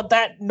 but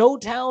that no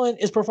talent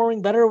is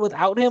performing better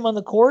without him on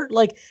the court.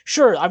 Like,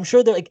 sure, I'm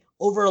sure that like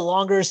over a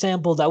longer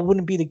sample that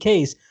wouldn't be the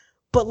case,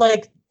 but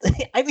like,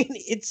 I mean,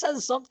 it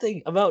says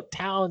something about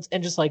Towns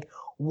and just like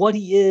what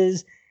he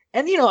is,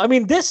 and I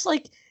mean, this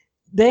like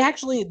the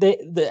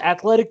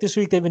Athletic this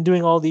week they've been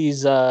doing all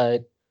these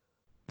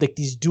like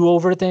these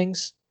do-over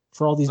things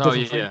for all these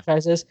different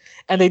franchises.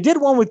 And they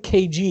did one with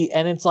KG,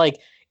 and it's like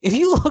if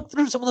you look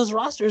through some of those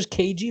rosters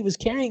KG was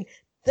carrying,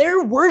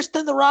 they're worse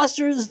than the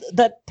rosters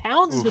that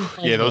Towns has been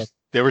playing. Yeah, with.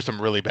 There were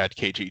some really bad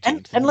KG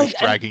teams, and like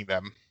dragging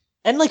them.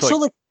 And like so,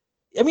 like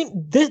I mean,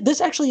 this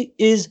actually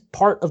is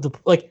part of the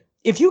like.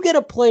 If you get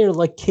a player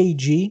like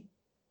KG,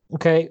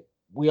 okay,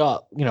 we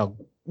all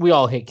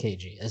hate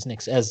KG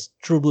as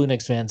true blue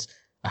Knicks fans.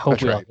 I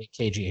hope all hate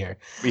KG here.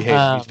 We hate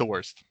him. He's the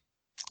worst.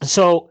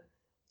 So,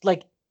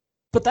 like,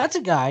 but that's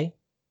a guy.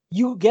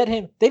 You get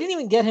him. They didn't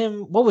even get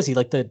him. What was he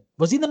like? He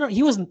was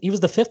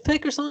the fifth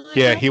pick or something.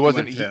 Yeah, he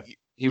wasn't.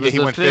 He was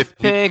the fifth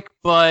pick,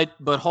 but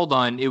hold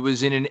on. It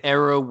was in an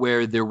era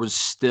where there was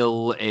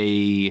still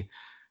a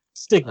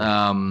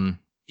stigma.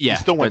 He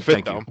still went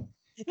fifth though.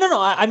 No.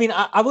 I mean,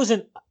 I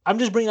wasn't. I'm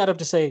just bringing that up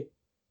to say,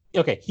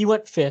 okay, he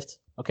went fifth.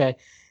 Okay,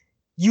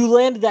 you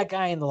landed that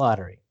guy in the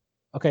lottery.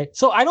 Okay,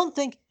 so I don't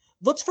think.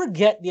 Let's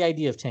forget the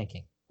idea of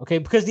tanking. Okay,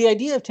 because the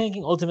idea of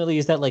tanking ultimately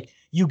is that like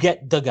you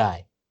get the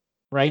guy,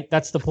 right?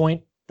 That's the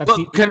point.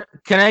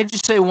 Can I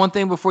just say one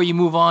thing before you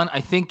move on?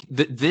 I think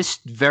that this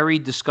very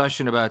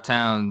discussion about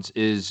Towns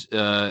is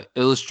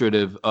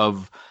illustrative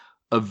of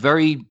a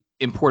very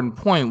important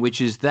point, which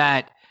is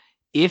that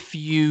if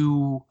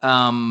you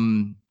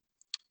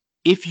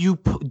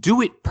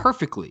do it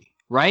perfectly,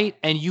 right,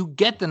 and you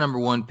get the number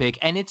one pick,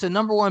 and it's a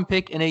number one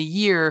pick in a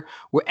year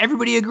where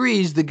everybody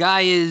agrees the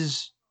guy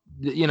is,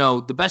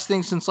 the best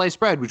thing since sliced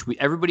bread, which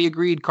everybody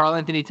agreed Karl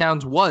Anthony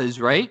Towns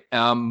was, right?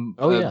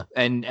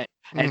 And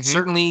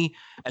certainly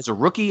as a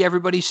rookie,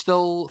 everybody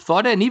still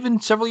thought it, and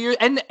even several years.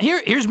 And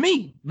here's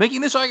me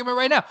making this argument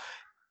right now.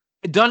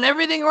 Done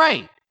everything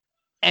right,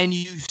 and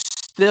it's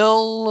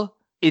still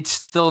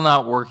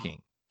not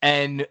working.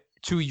 And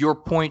to your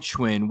point,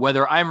 Schwinn,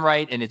 whether I'm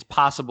right and it's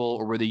possible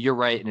or whether you're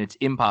right and it's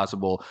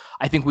impossible,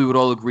 I think we would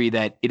all agree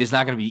that it is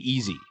not going to be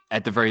easy,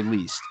 at the very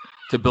least,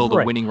 to build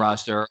a winning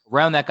roster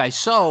around that guy.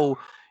 So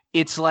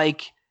it's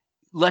like,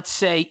 let's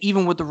say,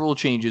 even with the rule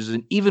changes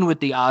and even with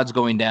the odds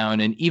going down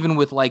and even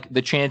with like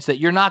the chance that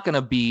you're not going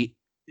to be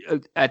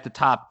at the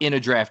top in a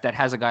draft that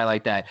has a guy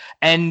like that,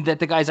 and that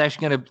the guy's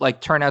actually going to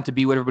like turn out to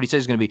be what everybody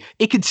says is going to be,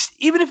 it could,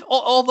 even if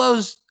all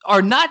those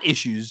are not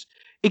issues,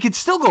 it could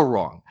still go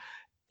wrong.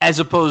 As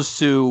opposed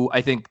to,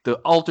 I think the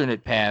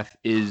alternate path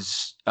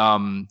is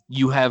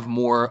you have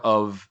more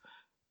of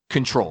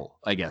control,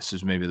 I guess,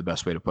 is maybe the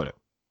best way to put it.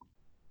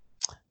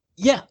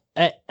 Yeah,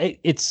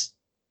 it's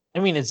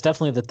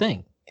definitely the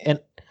thing. And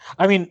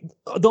I mean,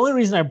 the only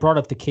reason I brought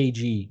up the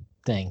KG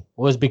thing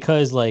was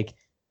because, like,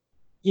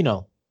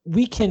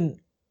 we can,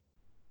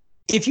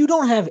 if you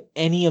don't have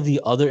any of the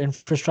other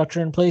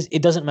infrastructure in place,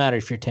 it doesn't matter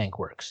if your tank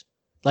works.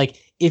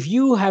 Like, if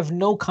you have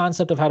no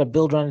concept of how to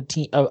build around a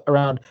team,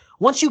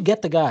 once you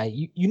get the guy,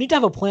 you need to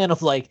have a plan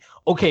of like,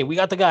 okay, we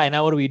got the guy,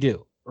 now what do we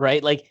do?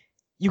 Right? Like,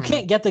 you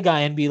can't get the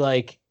guy and be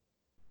like,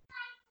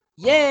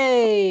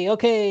 yay,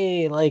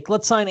 okay, like,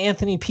 let's sign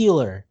Anthony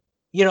Peeler.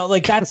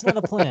 Like, that's not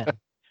a plan.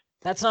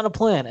 That's not a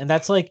plan. And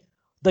that's like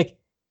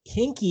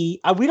Hinkie,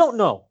 we don't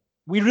know.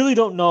 We really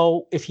don't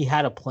know if he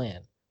had a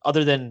plan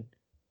other than,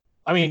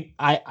 I mean,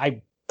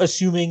 I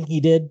assuming he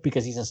did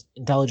because he's an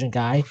intelligent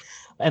guy.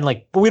 And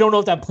like, but we don't know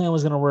if that plan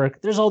was going to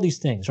work. There's all these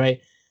things,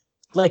 right?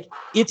 Like,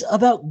 it's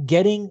about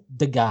getting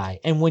the guy.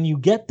 And when you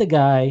get the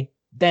guy,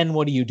 then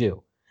what do you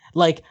do?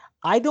 Like,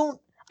 I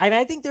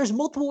think there's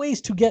multiple ways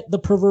to get the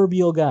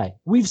proverbial guy.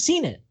 We've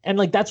seen it. And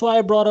like, that's why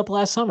I brought up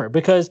last summer,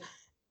 because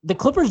the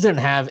Clippers didn't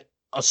have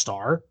a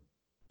star.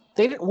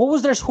 They didn't. Who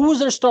was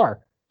their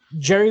star?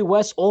 Jerry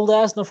West, old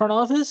ass in the front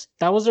office?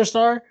 That was their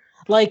star?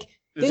 Like,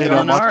 they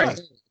didn't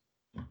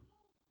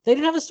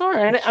have a star.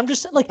 And I'm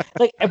just like,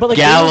 but like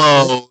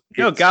Gallo.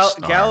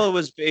 Gallo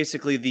was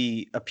basically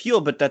the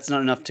appeal, but that's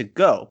not enough to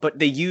go. But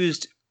they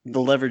used the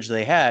leverage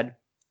they had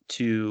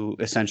to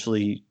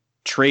essentially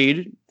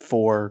trade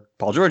for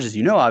Paul George, as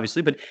you know,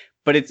 obviously. But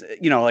it's,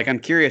 like, I'm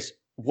curious,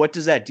 what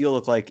does that deal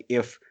look like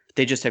if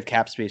they just have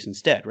cap space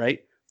instead, right?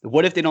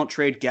 What if they don't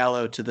trade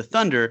Gallo to the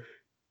Thunder?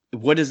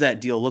 What does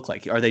that deal look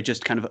like? Are they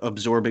just kind of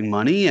absorbing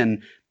money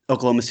and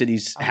Oklahoma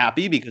City's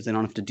happy because they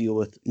don't have to deal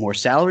with more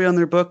salary on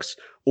their books?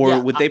 Or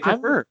would they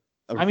prefer?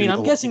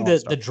 I'm guessing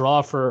that the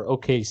draw for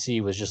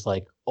OKC was just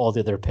like all the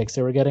other picks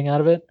they were getting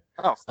out of it.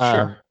 Oh,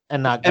 sure.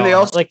 And they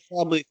also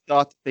probably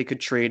thought that they could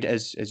trade,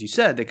 as you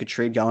said, they could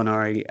trade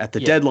Gallinari at the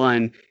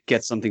deadline,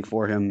 get something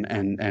for him,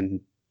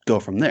 and go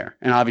from there.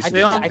 And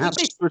obviously, I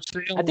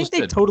think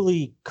they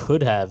totally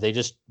could have. They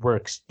just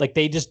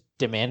they just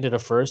demanded a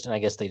first, and I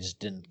guess they just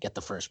didn't get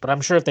the first. But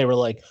I'm sure if they were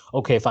like,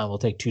 okay, fine, we'll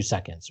take 2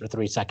 seconds or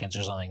 3 seconds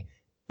or something,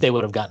 they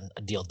would have gotten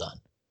a deal done.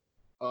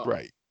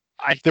 Right.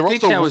 I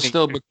think that was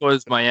still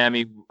because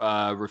Miami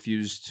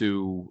refused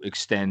to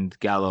extend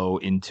Gallo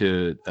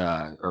into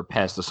or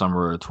past the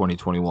summer of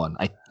 2021.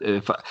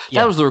 That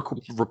was the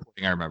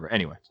reporting I remember.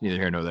 Anyway, neither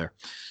here nor there.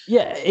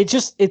 Yeah, it's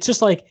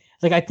just like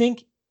I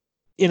think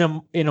in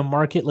a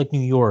market like New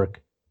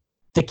York,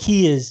 the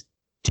key is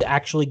to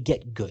actually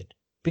get good.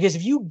 Because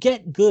if you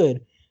get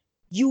good,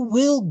 you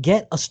will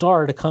get a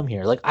star to come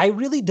here. Like, I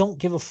really don't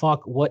give a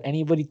fuck what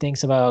anybody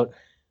thinks about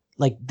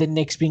like the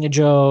Knicks being a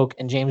joke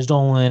and James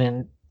Dolan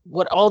and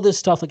what all this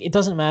stuff, like it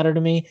doesn't matter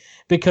to me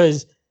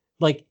because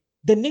like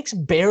the Knicks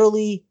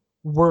barely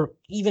were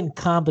even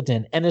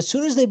competent. And as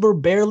soon as they were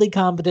barely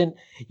competent,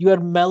 you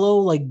had Melo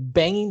like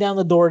banging down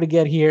the door to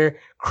get here.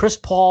 Chris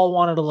Paul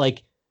wanted to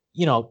like,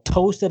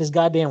 toast at his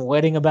goddamn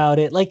wedding about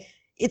it. Like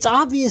it's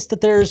obvious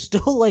that there's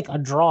still like a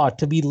draw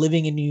to be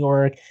living in New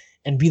York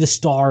and be the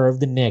star of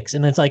the Knicks.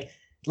 And it's like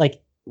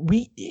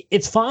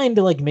it's fine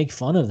to like make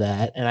fun of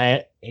that. And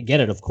I get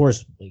it. Of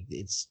course, like,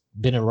 it's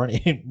been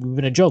we've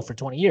been a joke for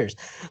 20 years.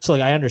 So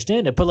like, I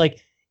understand it, but like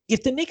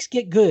if the Knicks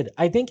get good,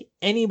 I think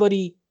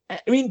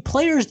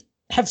players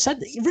have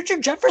said,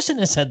 Richard Jefferson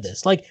has said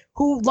this, like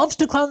who loves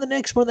to clown the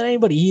Knicks more than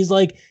anybody. He's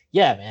like,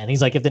 yeah, man.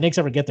 He's like, if the Knicks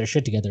ever get their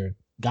shit together,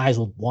 guys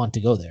will want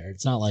to go there.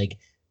 It's not like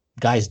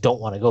guys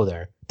don't want to go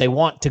there. They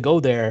want to go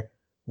there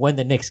when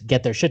the Knicks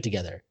get their shit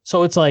together.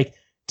 So it's like,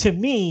 to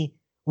me,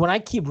 when I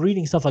keep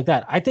reading stuff like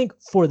that, I think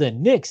for the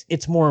Knicks,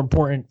 it's more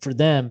important for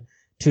them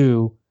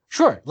to,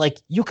 sure, like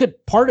you could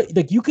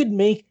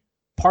make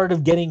part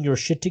of getting your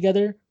shit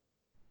together.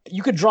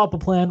 You could draw up a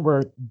plan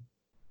where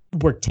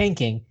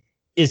tanking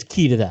is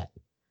key to that.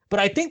 But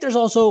I think there's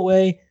also a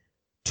way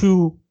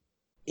to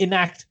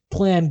enact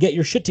plan, get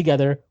your shit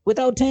together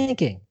without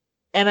tanking.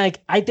 And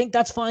I think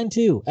that's fine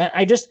too. And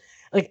I just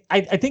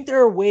I think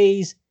there are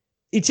ways.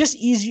 It's just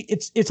easy.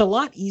 It's a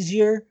lot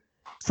easier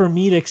for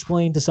me to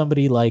explain to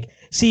somebody like,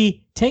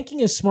 see, tanking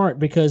is smart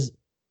because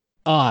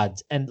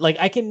odds, and like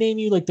I can name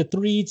you like the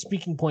 3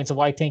 speaking points of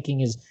why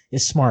tanking is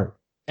smart,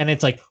 and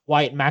it's like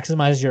why it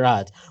maximizes your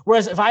odds.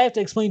 Whereas if I have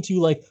to explain to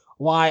you like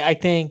why I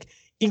think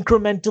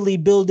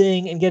incrementally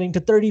building and getting to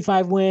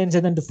 35 wins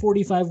and then to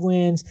 45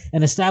 wins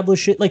and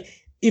establish it, like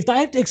if I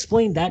have to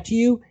explain that to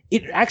you,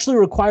 it actually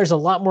requires a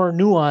lot more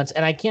nuance,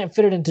 and I can't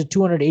fit it into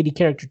 280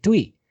 character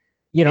tweet.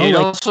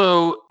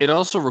 It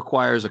also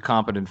requires a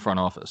competent front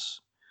office.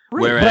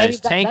 Right. Whereas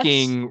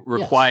tanking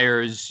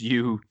requires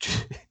you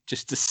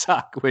just to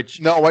suck, which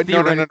no, I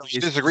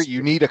disagree.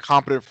 You need a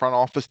competent front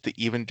office to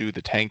even do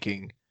the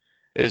tanking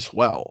as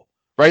well,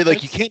 right?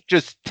 Like you can't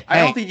just tank. I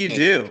don't think you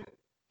do.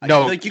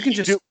 No, like you can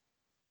just.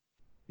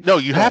 No,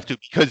 you have to,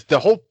 because the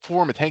whole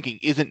form of tanking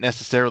isn't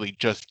necessarily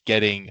just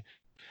getting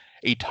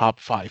a top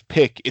 5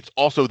 pick. It's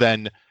also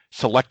then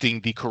selecting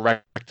the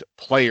correct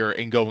player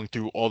and going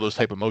through all those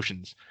type of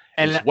motions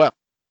as well.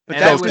 But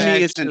that to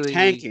me isn't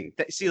tanking.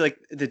 See, like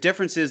the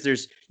difference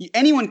is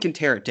anyone can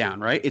tear it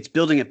down, right? It's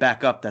building it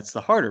back up that's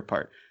the harder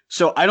part.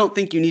 So I don't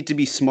think you need to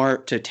be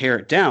smart to tear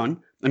it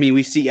down. I mean,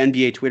 we see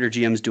NBA Twitter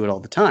GMs do it all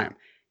the time.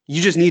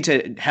 You just need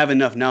to have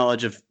enough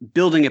knowledge of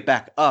building it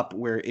back up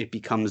where it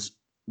becomes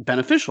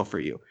beneficial for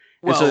you.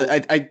 Well,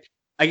 and so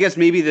I guess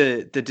maybe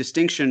the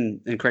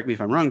distinction, and correct me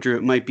if I'm wrong, Drew,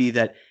 it might be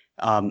that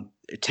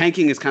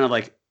tanking is kind of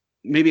like,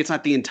 maybe it's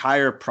not the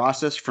entire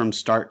process from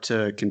start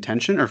to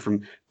contention or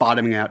from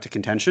bottoming out to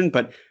contention,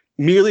 but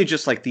merely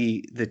just like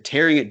the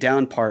tearing it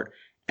down part.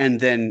 And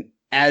then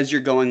as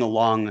you're going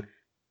along,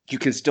 you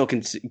can still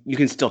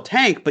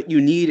tank, but you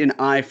need an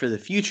eye for the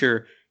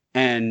future,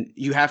 and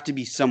you have to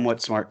be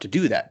somewhat smart to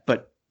do that.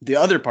 But the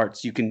other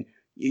parts, you can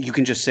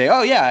just say,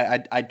 oh yeah,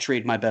 I'd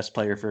trade my best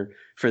player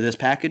for this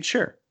package.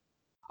 Sure.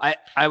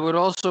 I would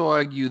also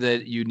argue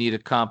that you need a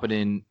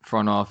competent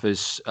front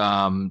office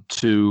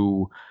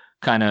to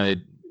kind of,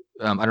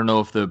 I don't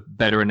know if the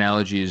better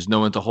analogy is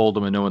know when to hold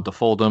them and know when to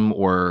fold them,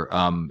 or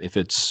if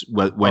it's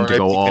when to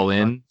go all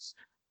in.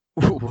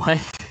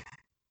 What?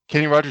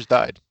 Kenny Rogers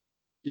died.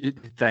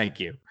 Thank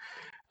you.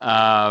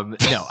 No,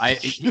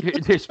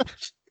 here's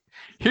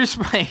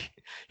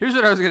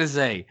what I was gonna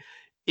say.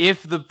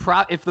 If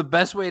the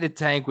best way to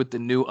tank with the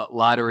new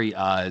lottery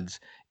odds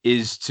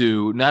is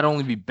to not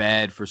only be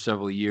bad for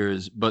several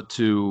years, but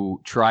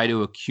to try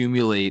to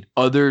accumulate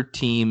other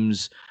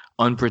teams'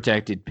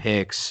 unprotected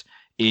picks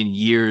in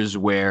years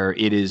where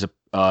it is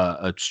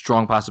a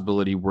strong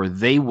possibility where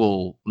they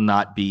will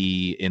not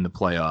be in the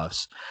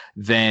playoffs,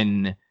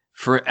 then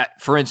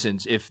for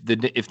instance, if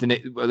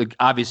the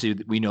obviously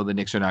we know the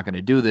Knicks are not going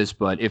to do this,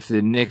 but if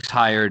the Knicks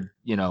hired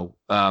Sam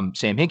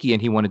Hinkie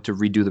and he wanted to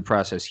redo the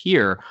process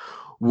here,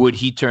 would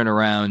he turn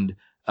around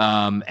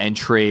and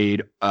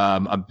trade?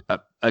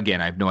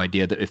 Again, I have no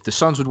idea that if the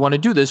Suns would want to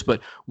do this,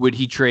 but would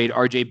he trade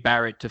R.J.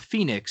 Barrett to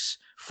Phoenix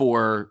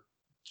for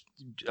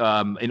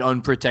an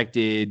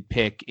unprotected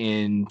pick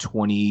in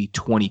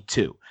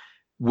 2022?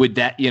 Would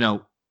that,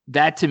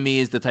 that to me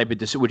is the type of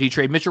decision. Would he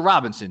trade Mitchell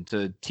Robinson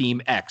to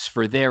Team X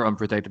for their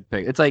unprotected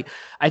pick? It's like,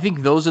 I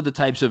think those are the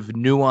types of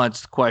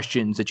nuanced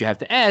questions that you have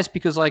to ask,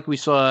 because like we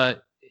saw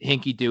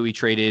Hinkie do, he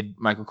traded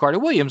Michael Carter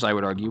Williams, I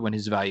would argue, when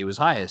his value was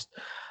highest.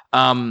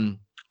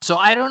 So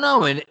I don't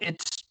know. And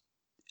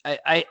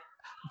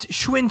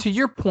Schwinn, to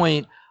your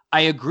point,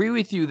 I agree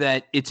with you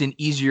that it's an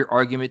easier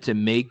argument to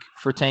make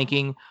for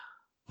tanking.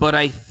 But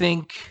I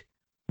think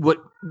what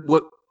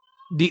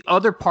the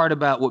other part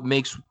about what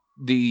makes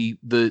the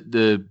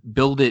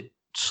build it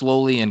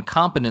slowly and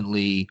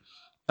competently,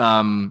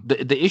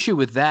 the issue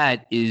with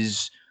that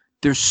is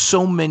there's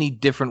so many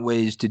different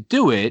ways to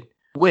do it,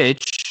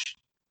 which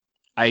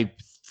I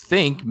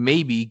think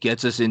maybe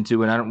gets us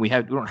into, and we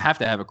don't have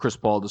to have a Chris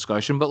Paul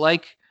discussion, but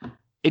like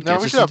it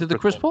gets us into the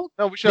Chris Paul.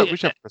 No, we should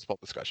have a Chris Paul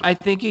discussion. I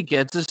think it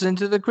gets us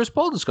into the Chris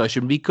Paul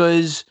discussion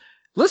because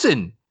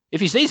listen,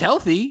 if he stays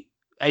healthy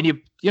and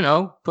you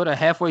know, put a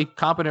halfway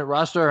competent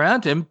roster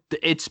around him,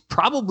 it's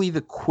probably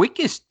the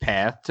quickest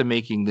path to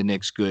making the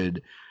Knicks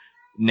good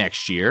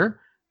next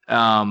year.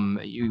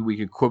 We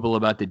could quibble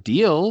about the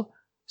deal.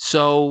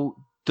 So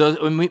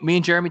me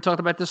and Jeremy talked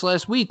about this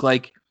last week.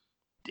 Like,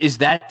 is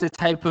that the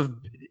type of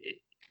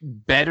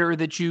better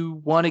that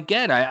you want to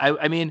get?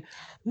 I mean,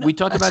 we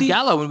talked about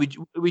Gallo, and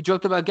we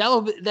joked about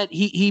Gallo that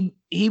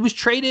he was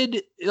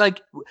traded.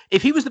 Like,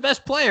 if he was the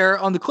best player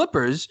on the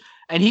Clippers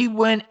and he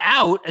went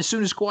out as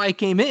soon as Kawhi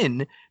came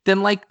in,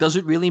 then like, does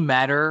it really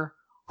matter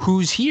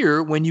who's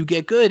here when you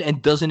get good?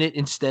 And doesn't it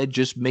instead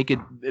just make it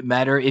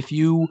matter if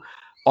you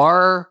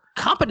are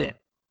competent?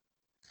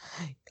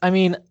 I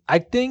mean, I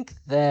think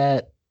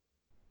that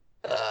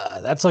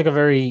that's like a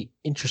very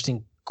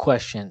interesting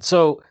question.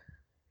 So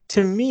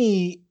to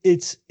me,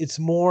 it's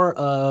more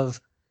of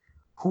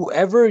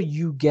whoever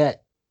you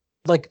get,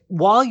 like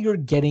while you're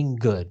getting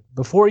good,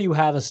 before you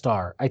have a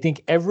star, I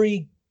think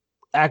every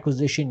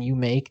acquisition you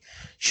make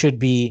should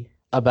be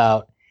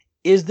about,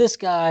 is this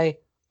guy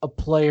a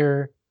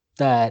player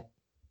that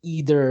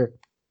either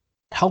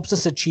helps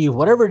us achieve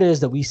whatever it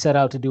is that we set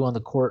out to do on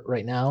the court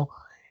right now,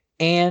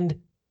 and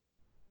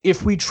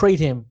if we trade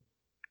him,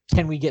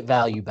 can we get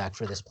value back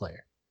for this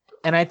player?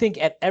 And I think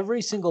at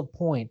every single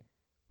point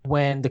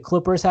when the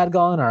Clippers had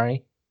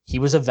Gallinari, he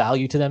was a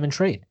value to them in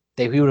trade.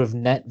 He would have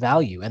net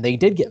value, and they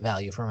did get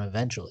value from him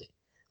eventually.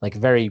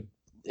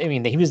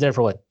 He was there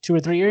for what, 2 or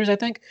 3 years, I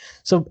think?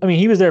 So, I mean,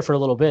 he was there for a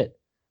little bit.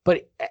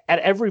 But at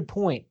every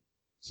point,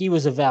 he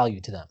was a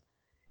value to them.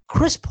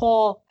 Chris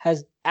Paul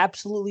has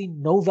absolutely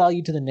no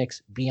value to the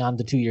Knicks beyond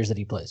the 2 years that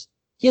he plays.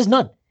 He has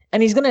none.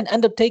 And he's going to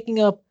end up taking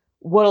up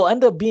what'll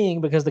end up being,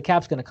 because the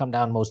cap's going to come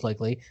down most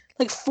likely,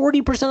 like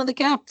 40% of the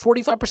cap,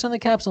 45% of the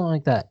cap, something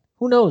like that.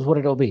 Who knows what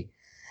it'll be?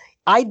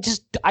 I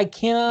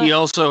cannot. He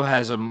also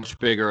has a much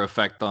bigger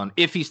effect on,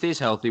 if he stays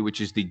healthy,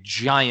 which is the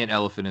giant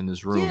elephant in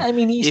this room. Yeah, I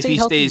mean, if he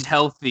stays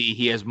healthy,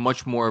 he has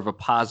much more of a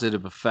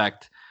positive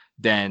effect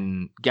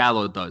than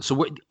Gallo does.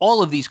 So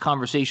all of these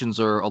conversations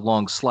are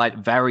along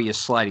various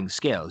sliding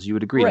scales. You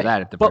would agree to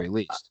that at the very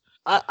least.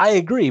 I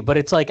agree, but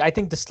it's like, I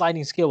think the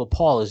sliding scale with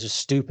Paul is just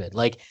stupid.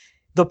 Like,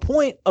 the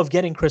point of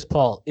getting Chris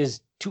Paul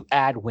is to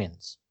add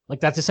wins. Like,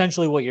 that's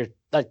essentially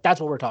that's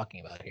what we're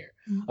talking about here.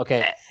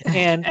 Okay.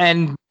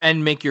 And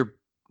make your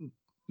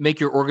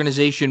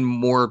organization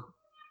more,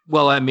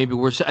 well, maybe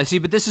I see,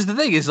 but this is the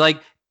thing, is like,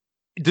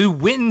 do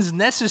wins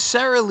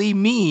necessarily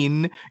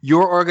mean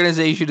your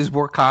organization is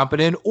more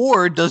competent,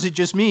 or does it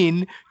just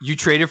mean you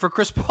traded for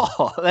Chris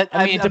Paul?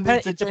 It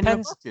depends. It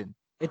depends.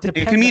 It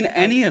can mean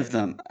any of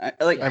them.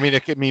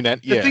 It could mean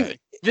that. Yeah.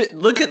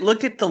 Look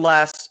at the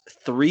last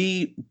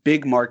 3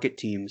 big market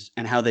teams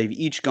and how they've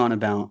each gone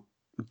about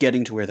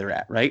getting to where they're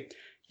at, right?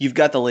 You've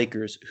got the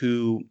Lakers,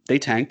 who they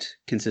tanked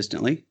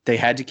consistently. They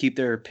had to keep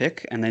their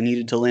pick, and they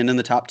needed to land in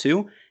the top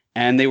 2.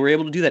 And they were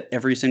able to do that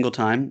every single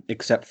time,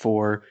 except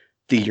for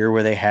the year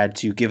where they had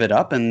to give it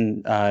up.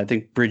 And I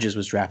think Bridges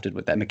was drafted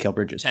with that, Mikal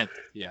Bridges. 10th,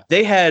 yeah.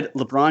 They had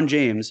LeBron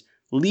James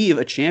leave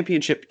a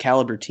championship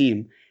caliber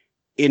team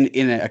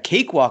in a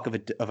cakewalk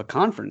of a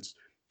conference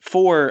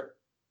for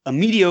a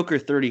mediocre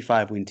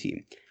 35-win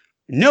team,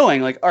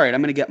 knowing like, all right,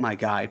 I'm going to get my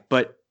guy.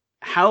 But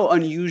how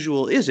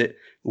unusual is it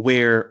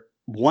where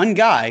one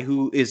guy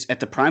who is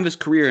at the prime of his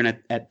career and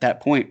at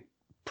that point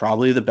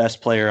probably the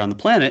best player on the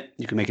planet,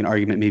 you can make an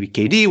argument, maybe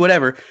KD,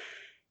 whatever.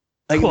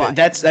 Like Kawhi.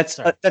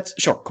 That's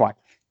sure, Kawhi.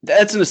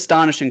 That's an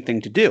astonishing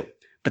thing to do.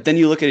 But then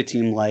you look at a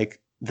team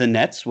like the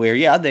Nets,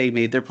 where they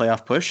made their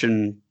playoff push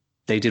and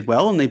they did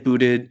well, and they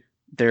booted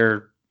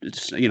their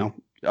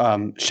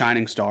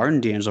shining star in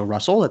D'Angelo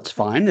Russell. That's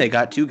fine. They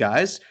got 2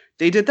 guys.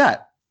 They did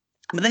that.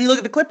 But then you look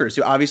at the Clippers,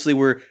 who obviously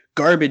were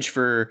garbage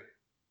for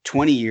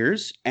 20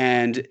 years,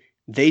 and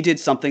they did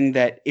something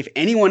that if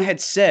anyone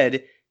had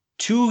said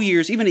 2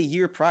 years, even a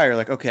year prior,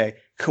 like, okay,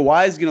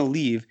 Kawhi's going to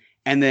leave,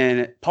 and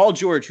then Paul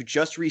George, who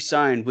just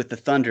re-signed with the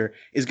Thunder,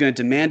 is going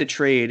to demand a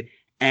trade,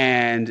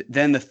 and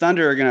then the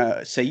Thunder are going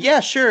to say, yeah,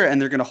 sure,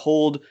 and they're going to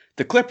hold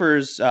the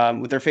Clippers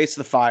with their face to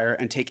the fire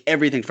and take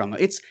everything from them.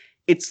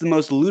 It's the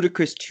most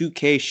ludicrous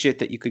 2K shit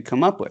that you could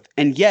come up with.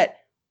 And yet,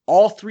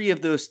 all 3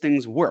 of those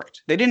things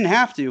worked. They didn't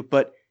have to,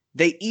 but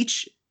they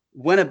each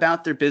went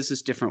about their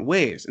business different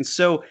ways. And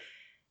so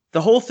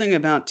the whole thing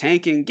about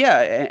tanking,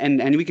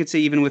 and we could say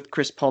even with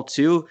Chris Paul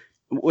too,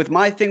 with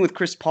my thing with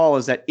Chris Paul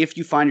is that if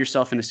you find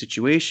yourself in a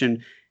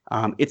situation,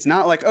 it's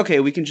not like, okay,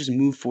 we can just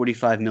move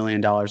 $45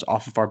 million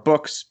off of our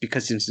books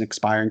because it's an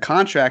expiring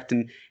contract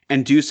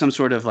and do some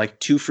sort of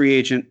like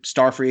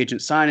star free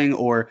agent signing,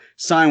 or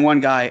sign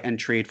one guy and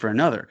trade for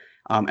another.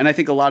 And I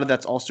think a lot of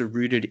that's also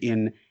rooted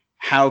in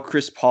how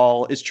Chris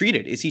Paul is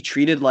treated. Is he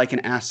treated like an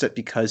asset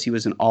because he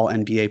was an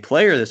all-NBA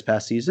player this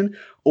past season?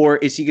 Or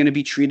is he going to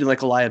be treated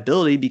like a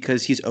liability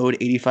because he's owed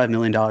 $85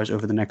 million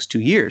over the next 2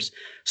 years?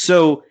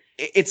 So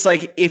it's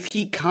like if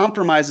he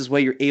compromises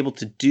what you're able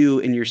to do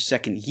in your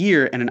second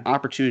year and an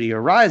opportunity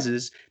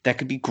arises that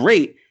could be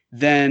great,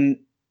 then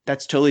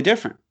that's totally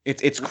different.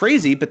 It's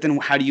crazy, but then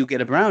how do you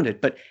get around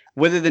it? But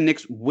whether the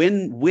Knicks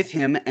win with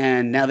him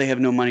and now they have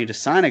no money to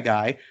sign a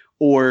guy,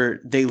 or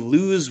they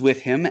lose with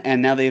him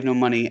and now they have no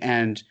money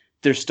and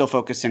they're still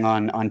focusing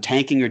on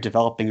tanking or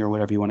developing or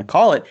whatever you want to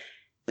call it,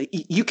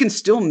 you can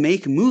still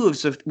make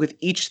moves with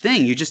each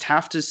thing. You just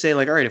have to say,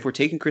 like, all right, if we're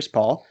taking Chris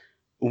Paul,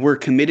 we're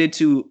committed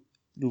to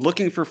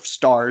looking for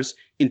stars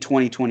in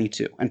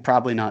 2022 and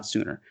probably not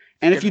sooner.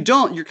 And if you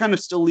don't, you're kind of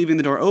still leaving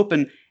the door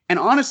open. And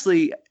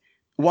honestly,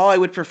 while I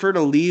would prefer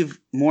to leave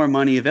more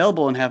money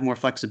available and have more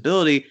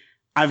flexibility,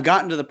 I've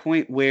gotten to the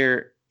point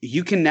where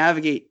you can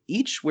navigate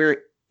each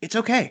where it's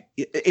okay.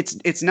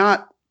 It's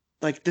not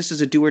like this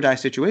is a do or die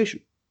situation.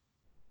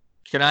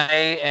 Can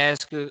I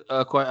ask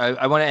a question?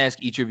 I want to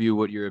ask each of you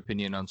what your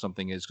opinion on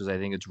something is because I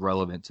think it's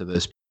relevant to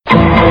this.